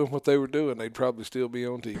kept doing what they were doing, they'd probably still be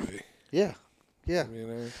on TV. Yeah.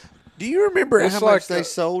 Do you remember how much they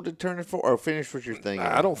sold to Turner for? Or finish what you're thinking?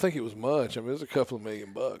 I don't think it was much. I mean, it was a couple of $1 million.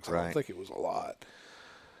 I don't think it was a lot.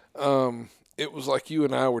 It was like you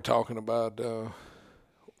and I were talking about.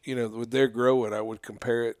 With their growing, I would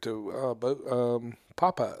compare it to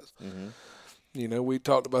Popeyes. Mm-hmm. We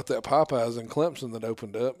talked about that Popeyes in Clemson that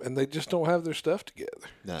opened up, and they just don't have their stuff together.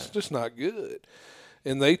 No. It's just not good.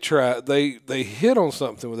 And they hit on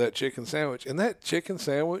something with that chicken sandwich, and that chicken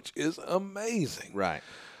sandwich is amazing. Right.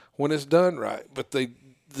 When it's done right, but the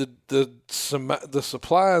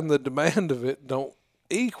supply and the demand of it don't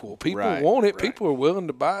equal. People want it. Right. People are willing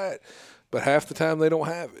to buy it, but half the time they don't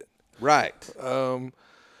have it. Right.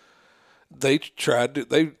 They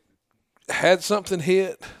had something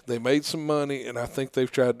hit. They made some money, and I think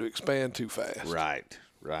they've tried to expand too fast. Right.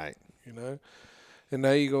 And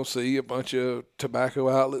now you're going to see a bunch of tobacco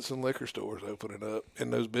outlets and liquor stores opening up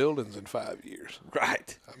in those buildings in 5 years.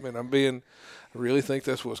 Right. I mean, I really think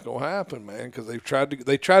that's what's going to happen, man, because they tried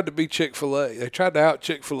to be Chick-fil-A. They tried to out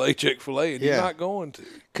Chick-fil-A, and you're not going to.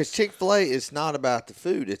 Because Chick-fil-A is not about the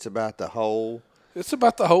food. It's about the whole. It's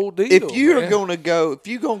about the whole deal. If you're going to go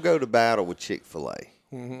to battle with Chick-fil-A,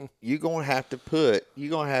 mm-hmm. you're going to have to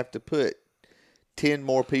put 10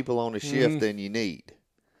 more people on a shift mm-hmm. than you need.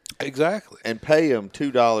 Exactly. And pay them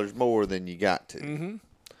 $2 more than you got to. Mm-hmm.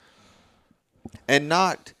 And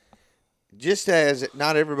not just as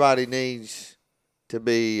not everybody needs to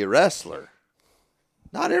be a wrestler.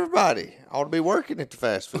 Not everybody ought to be working at the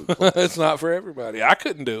fast food place. It's not for everybody. I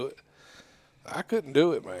couldn't do it,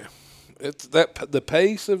 man. It's the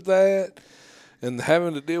pace of that and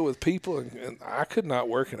having to deal with people, and I could not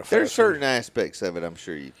work in a fast food. There's certain aspects of it I'm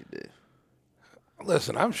sure you could do.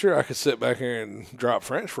 Listen, I'm sure I could sit back here and drop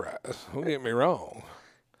French fries. Don't get me wrong.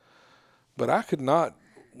 But I could not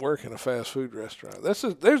work in a fast food restaurant.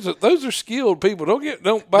 Those are skilled people. Don't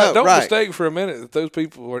mistake for a minute that those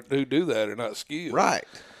people who do that are not skilled. Right.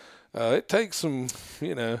 It takes some,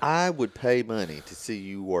 I would pay money to see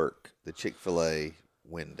you work the Chick-fil-A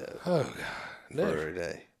window. Oh, God. Never. For a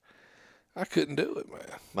day. I couldn't do it,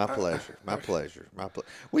 man. My pleasure. My pleasure.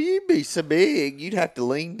 Well, you'd be so big, you'd have to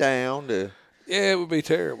lean down to. Yeah, it would be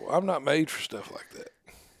terrible. I'm not made for stuff like that.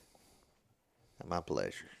 My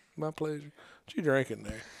pleasure. My pleasure. What you drinking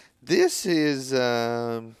there? This is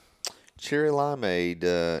cherry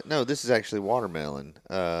limeade. No, this is actually watermelon.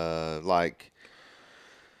 Like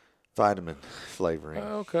vitamin flavoring.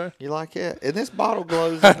 Oh, okay. You like it? And this bottle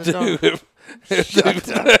glows in the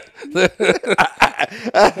dark.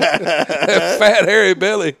 That fat hairy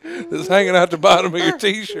belly that's hanging out the bottom of your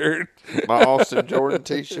T-shirt. My Austin Jordan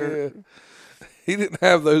T-shirt. Yeah. He didn't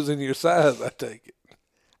have those in your size, I take it.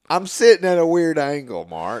 I'm sitting at a weird angle,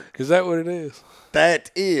 Mark. Is that what it is? That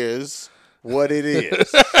is what it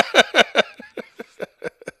is.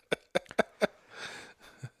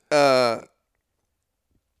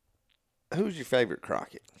 Who's your favorite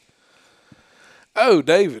Crockett? Oh,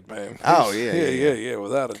 David, man. Yeah,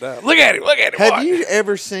 without a doubt. Look at him. Have you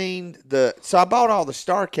ever seen so I bought all the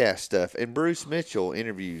StarCast stuff, and Bruce Mitchell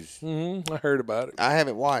interviews. Mm-hmm. I heard about it. I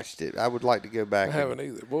haven't watched it. I would like to go back. I haven't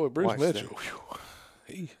either. Boy, Bruce Mitchell.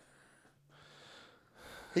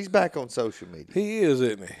 He's back on social media. He is,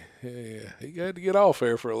 isn't he? Yeah. He had to get off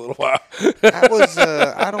there for a little while.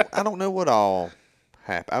 I don't know what all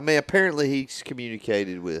happened. I mean, apparently he's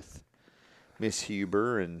communicated with Miss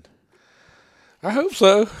Huber and. I hope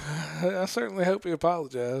so. I certainly hope he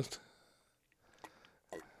apologized.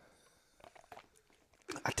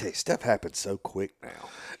 I tell you, stuff happens so quick now.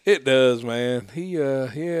 It does, man. He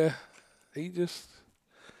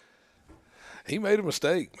made a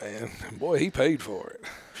mistake, man. Boy, he paid for it.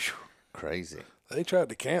 Crazy. They tried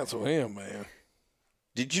to cancel him, man.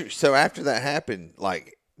 So after that happened,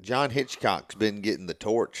 like John Hitchcock's been getting the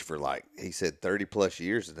torch for he said 30 plus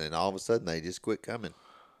years, and then all of a sudden they just quit coming.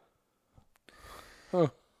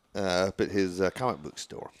 up at his comic book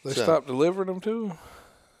store. They stopped delivering them to him?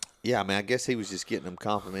 Yeah, I mean, I guess he was just getting them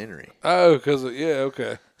complimentary. Oh, because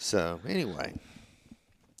okay. So anyway,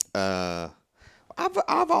 I've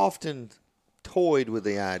often toyed with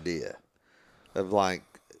the idea of like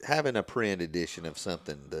having a print edition of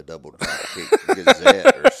something, the Double Drop Kick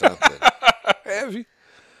Gazette or something. Have you?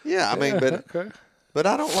 Yeah, I mean, Okay. but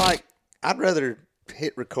I don't like. I'd rather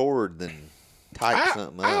hit record than type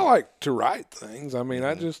something up. I like to write things. I mean,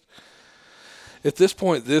 I just at this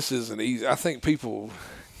point, this isn't easy. I think people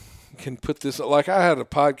can put this. Like I had a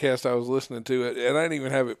podcast I was listening to it, and I didn't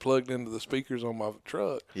even have it plugged into the speakers on my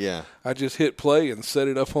truck. Yeah, I just hit play and set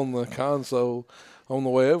it up on the console on the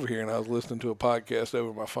way over here, and I was listening to a podcast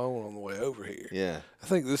over my phone on the way over here. yeah. I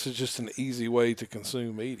think this is just an easy way to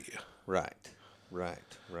consume media. Right.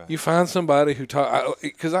 You find somebody who talk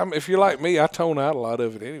because if you're like me, I tone out a lot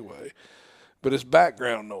of it anyway. But it's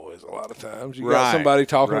background noise a lot of times. You got somebody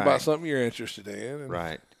talking about something you're interested in.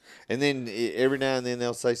 Right. And then every now and then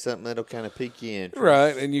they'll say something that'll kind of pique your interest.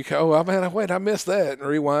 Right. And you go, oh, man, wait, I missed that. And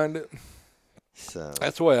rewind it. So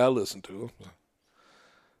that's the way I listen to them.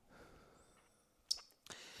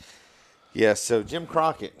 Yeah, so Jim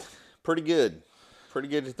Crockett, pretty good. Pretty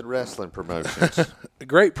good at the wrestling promotions.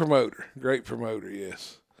 Great promoter,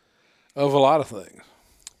 yes. Of a lot of things.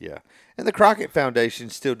 Yeah. And the Crockett Foundation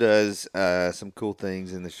still does some cool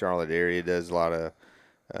things in the Charlotte area, does a lot of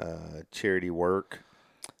charity work.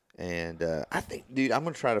 And I think, dude, I'm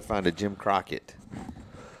going to try to find a Jim Crockett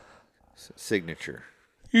signature.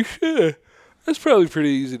 You should. That's probably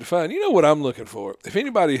pretty easy to find. You know what I'm looking for? If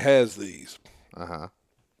anybody has these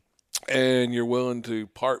and you're willing to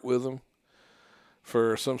part with them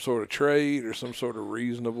for some sort of trade or some sort of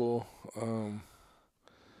reasonable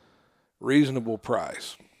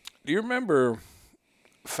price. Do you remember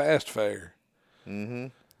Fast Fair? Mm-hmm.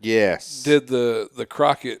 Yes. Did the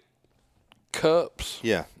Crockett cups?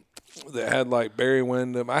 Yeah. That had like Barry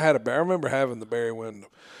Windham. I remember having the Barry Windham,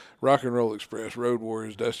 Rock and Roll Express, Road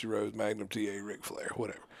Warriors, Dusty Rhodes, Magnum TA, Ric Flair,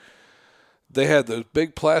 whatever. They had those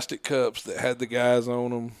big plastic cups that had the guys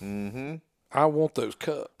on them. Mm-hmm. I want those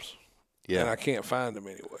cups. Yeah. And I can't find them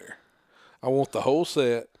anywhere. I want the whole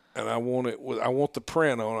set, and I want it with. I want the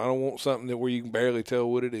print on. I don't want something where you can barely tell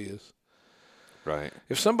what it is. Right.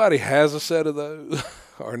 If somebody has a set of those,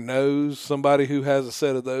 or knows somebody who has a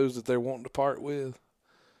set of those that they're wanting to part with,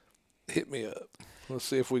 hit me up. Let's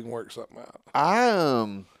see if we can work something out.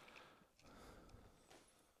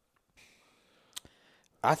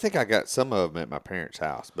 I think I got some of them at my parents'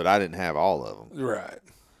 house, but I didn't have all of them. Right.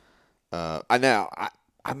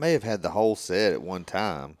 I may have had the whole set at one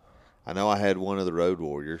time. I know I had one of the Road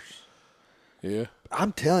Warriors. Yeah.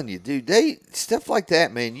 I'm telling you, dude, stuff like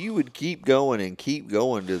that, man. You would keep going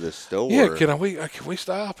to the store. Yeah, can we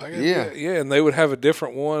stop? Yeah, and they would have a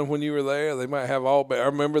different one when you were there. They might have all. I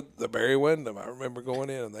remember the Barry Windham. I remember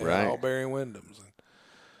going in and they had all Barry Windhams,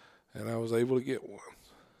 and I was able to get one.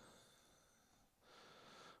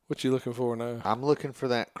 What you looking for now? I'm looking for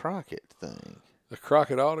that Crockett thing. The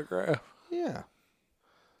Crockett autograph. Yeah.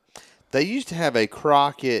 They used to have a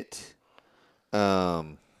Crockett.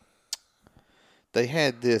 They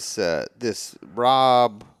had this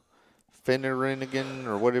Rob Finneran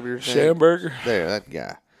or whatever his name. Schamberger. There, that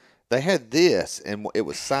guy. They had this, and it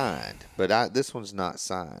was signed, but this one's not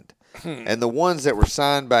signed. And the ones that were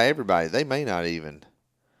signed by everybody, they may not even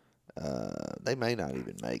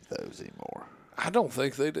make those anymore. I don't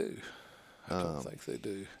think they do.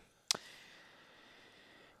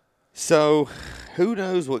 So, who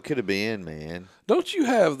knows what could have been, man? Don't you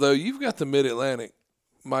have, though, you've got the Mid-Atlantic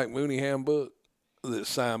Mike Mooneyham book that's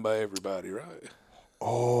signed by everybody, right?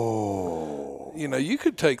 Oh. You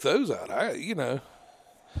could take those out.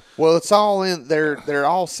 Well, it's all in, they're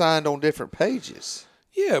all signed on different pages.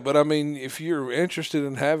 Yeah, but I mean, if you're interested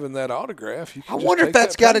in having that autograph, you can I wonder if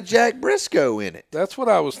that's got a Jack Briscoe in it. That's what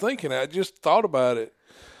I was thinking. I just thought about it.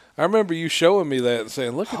 I remember you showing me that and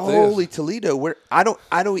saying, "Look at this." Holy Toledo! Where I don't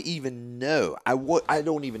even know. I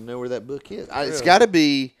don't even know where that book is. It's got to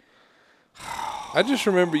be. I just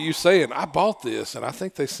remember you saying, "I bought this," and I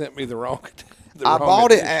think they sent me the wrong. I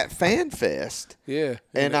bought it at FanFest. Yeah,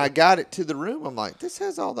 and I got it to the room. I'm like, this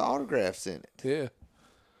has all the autographs in it. Yeah,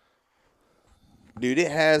 dude,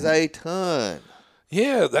 it has a ton.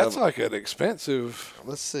 Yeah, that's like an expensive.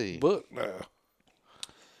 Let's see. Book now.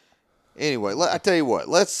 Anyway, I tell you what.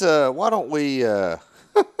 Let's. Why don't we? Why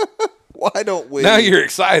don't we? Now you're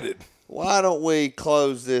excited. Why don't we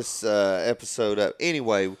close this episode up?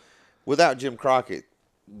 Anyway, without Jim Crockett,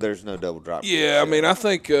 there's no Double Drop. Yeah, I mean, I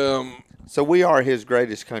think. So we are his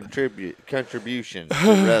greatest contribution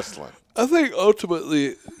to wrestling. I think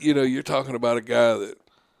ultimately, you're talking about a guy that,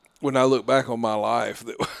 when I look back on my life,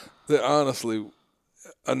 that honestly,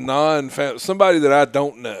 somebody that I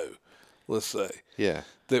don't know, let's say,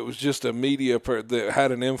 that was just a media that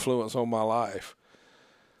had an influence on my life.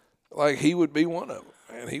 Like, he would be one of them,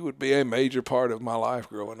 and he would be a major part of my life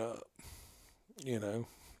growing up.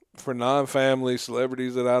 For non-family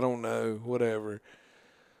celebrities that I don't know, whatever,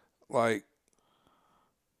 like,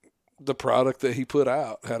 the product that he put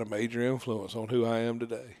out had a major influence on who I am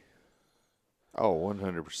today. Oh,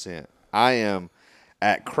 100%. I am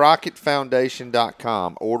at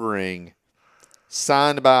CrockettFoundation.com ordering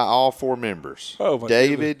signed by all 4 members. Oh, my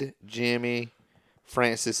David, goodness. Jimmy,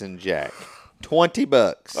 Francis, and Jack.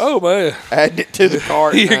 $20. Oh, man. Adding it to the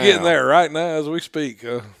cart. You're getting there right now as we speak.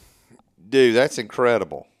 Dude, that's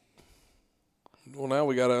incredible. Well, now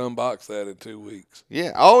we got to unbox that in 2 weeks.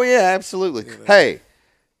 Yeah. Oh, yeah, absolutely. Hey,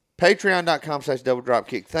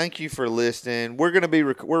 Patreon.com/DoubleDropKick. Thank you for listening. We're going to be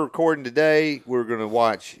we're recording today. We're going to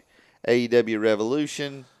watch AEW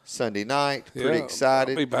Revolution Sunday night. Pretty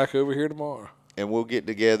excited. I'll be back over here tomorrow. And we'll get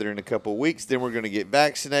together in a couple of weeks. Then we're going to get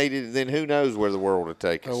vaccinated. And then who knows where the world will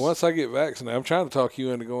take us. Once I get vaccinated, I'm trying to talk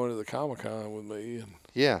you into going to the Comic-Con with me.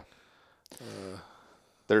 Yeah.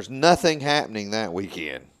 There's nothing happening that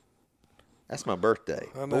weekend. That's my birthday.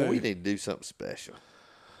 I know. Boy, we need to do something special.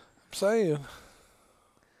 I'm saying.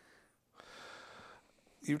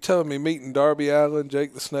 You're telling me meeting Darby Allin,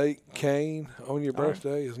 Jake the Snake, Kane on your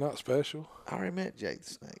birthday is not special? I already met Jake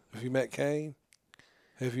the Snake. Have you met Kane?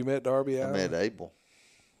 Have you met Darby Allin? I met Abel.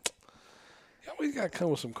 Yeah, we got to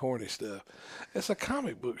come with some corny stuff. It's a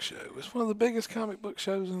comic book show. It's one of the biggest comic book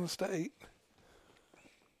shows in the state.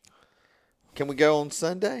 Can we go on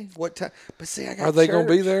Sunday? What time? But see, I got Are they church. going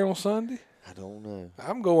to be there on Sunday? I don't know.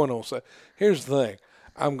 I'm going on Sunday. Here's the thing.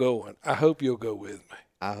 I'm going. I hope you'll go with me.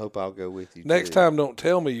 I hope I'll go with you. Next too. time, don't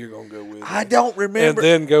tell me you're going to go with me. I don't remember. And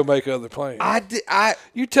then go make other plans. I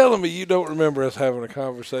You telling me you don't remember us having a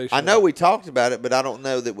conversation? I know we talked about it, but I don't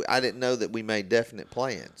know that I didn't know that we made definite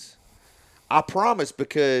plans. I promise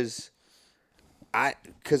because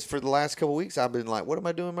for the last couple of weeks I've been like, what am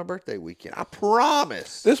I doing my birthday weekend? I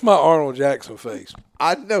promise. This is my Arnold Jackson face.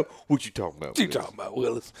 I know what you talking about. What you Willis? talking about,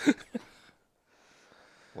 Willis?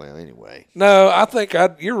 Well, anyway. No, I think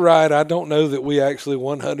you're right. I don't know that we actually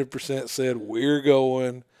 100% said we're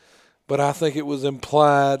going, but I think it was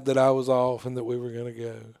implied that I was off and that we were going to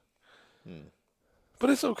go.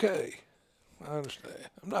 But it's okay. I understand.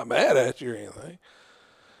 I'm not mad at you or anything.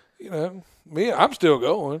 I'm still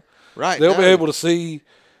going. Right. They'll be able to see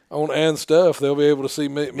on and stuff. They'll be able to see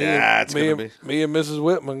me and Mrs.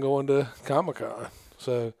 Whitman going to Comic-Con.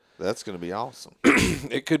 So that's going to be awesome.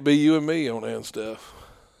 it could be you and me on and stuff.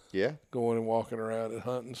 Yeah. Going and walking around and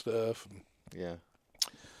hunting stuff. Yeah.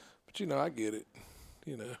 But, I get it.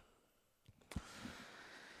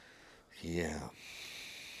 Yeah.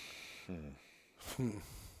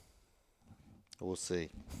 We'll see.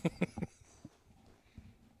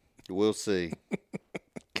 We'll see.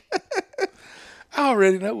 I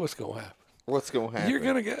already know what's going to happen. What's going to happen? You're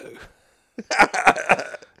going to go.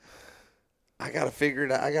 I got to figure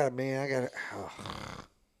it out. I got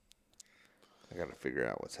to figure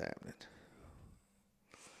out what's happening.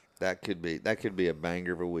 That could be a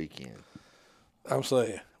banger of a weekend. I'm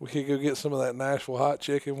saying, we could go get some of that Nashville hot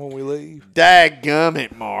chicken when we leave.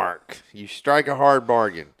 Dadgummit, Mark. You strike a hard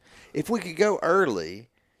bargain. If we could go early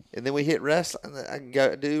and then we hit wrestling, I can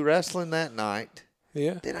go do wrestling that night.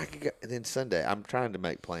 Yeah. Then I could go. And then Sunday, I'm trying to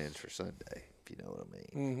make plans for Sunday, if you know what I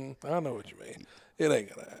mean. Mm-hmm. I know what you mean. It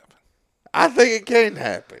ain't going to happen. I think it can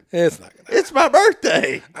happen. It's not going to happen. It's my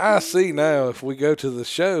birthday. I see now if we go to the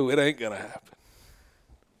show, it ain't going to happen.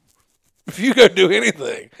 If you go do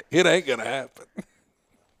anything, it ain't going to happen.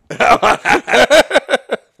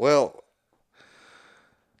 Well,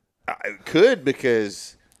 it could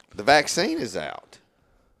because the vaccine is out.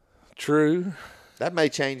 True. That may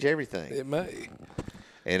change everything. It may.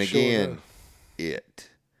 And again, it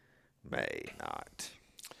may not.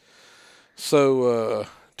 So,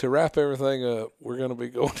 to wrap everything up, we're going to be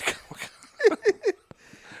going to Comic-Con.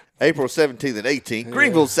 April 17th and 18th,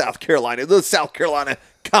 Greenville, South Carolina, the South Carolina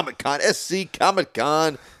Comic-Con,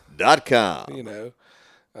 sccomiccon.com.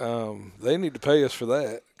 They need to pay us for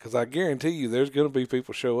that because I guarantee you there's going to be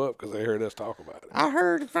people show up because they heard us talk about it. I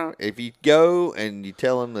heard if you go and you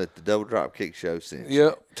tell them that the Double Drop Kick Show sent you.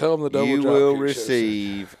 Yep, tell them the Double You Drop will Kick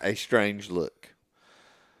receive a strange look.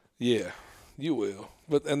 Yeah, you will.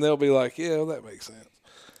 And they'll be like, yeah, that makes sense.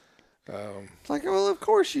 It's like, well, of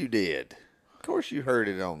course you did. Of course you heard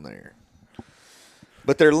it on there.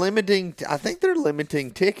 But they're limiting, I think they're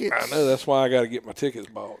limiting tickets. I know. That's why I got to get my tickets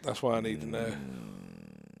bought. That's why I need to know.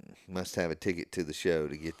 Must have a ticket to the show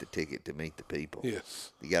to get the ticket to meet the people.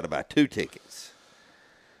 Yes. You got to buy 2 tickets.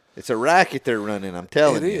 It's a racket they're running, I'm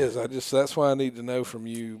telling you. It is. That's why I need to know from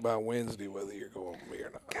you by Wednesday whether you're going with me or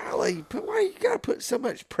not. Golly, why you got to put so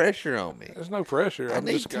much pressure on me? There's no pressure. I'm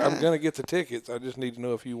going to get the tickets. I just need to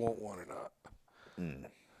know if you want one or not.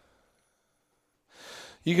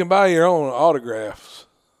 You can buy your own autographs.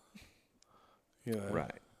 You know.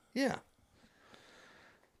 Right. Yeah.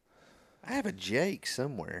 I have a Jake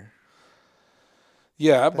somewhere.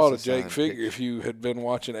 Yeah, I bought a Jake figure. If you had been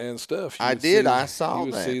watching and stuff, I did. I saw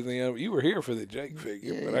that. You were here for the Jake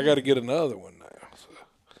figure, Yeah, but I got to get another one now. So.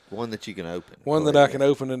 One that you can open. One that I can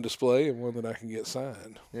open and display, and one that I can get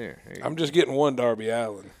signed. I'm just getting one Darby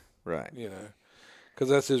Allin. Right. You know, because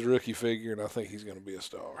that's his rookie figure, and I think he's going to be a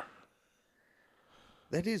star.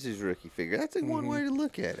 That is his rookie figure. That's one way to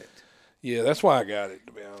look at it. Yeah, that's why I got it,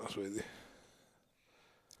 to be honest with you.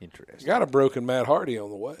 Interesting. Got a broken Matt Hardy on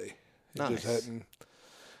the way. Nice.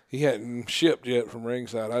 He hadn't shipped yet from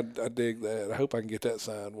ringside. I dig that. I hope I can get that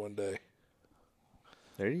signed one day.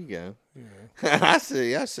 There you go. Yeah. I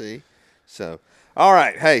see. So, all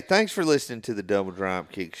right. Hey, thanks for listening to the Double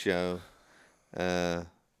Drop Kick Show. For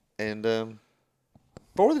the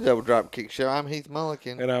Double Drop Kick Show, I'm Heath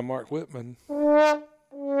Mulligan. And I'm Mark Whitman. My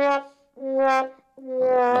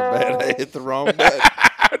bad, I hit the wrong button.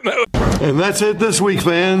 And that's it this week,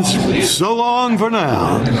 fans. So long for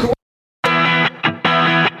now.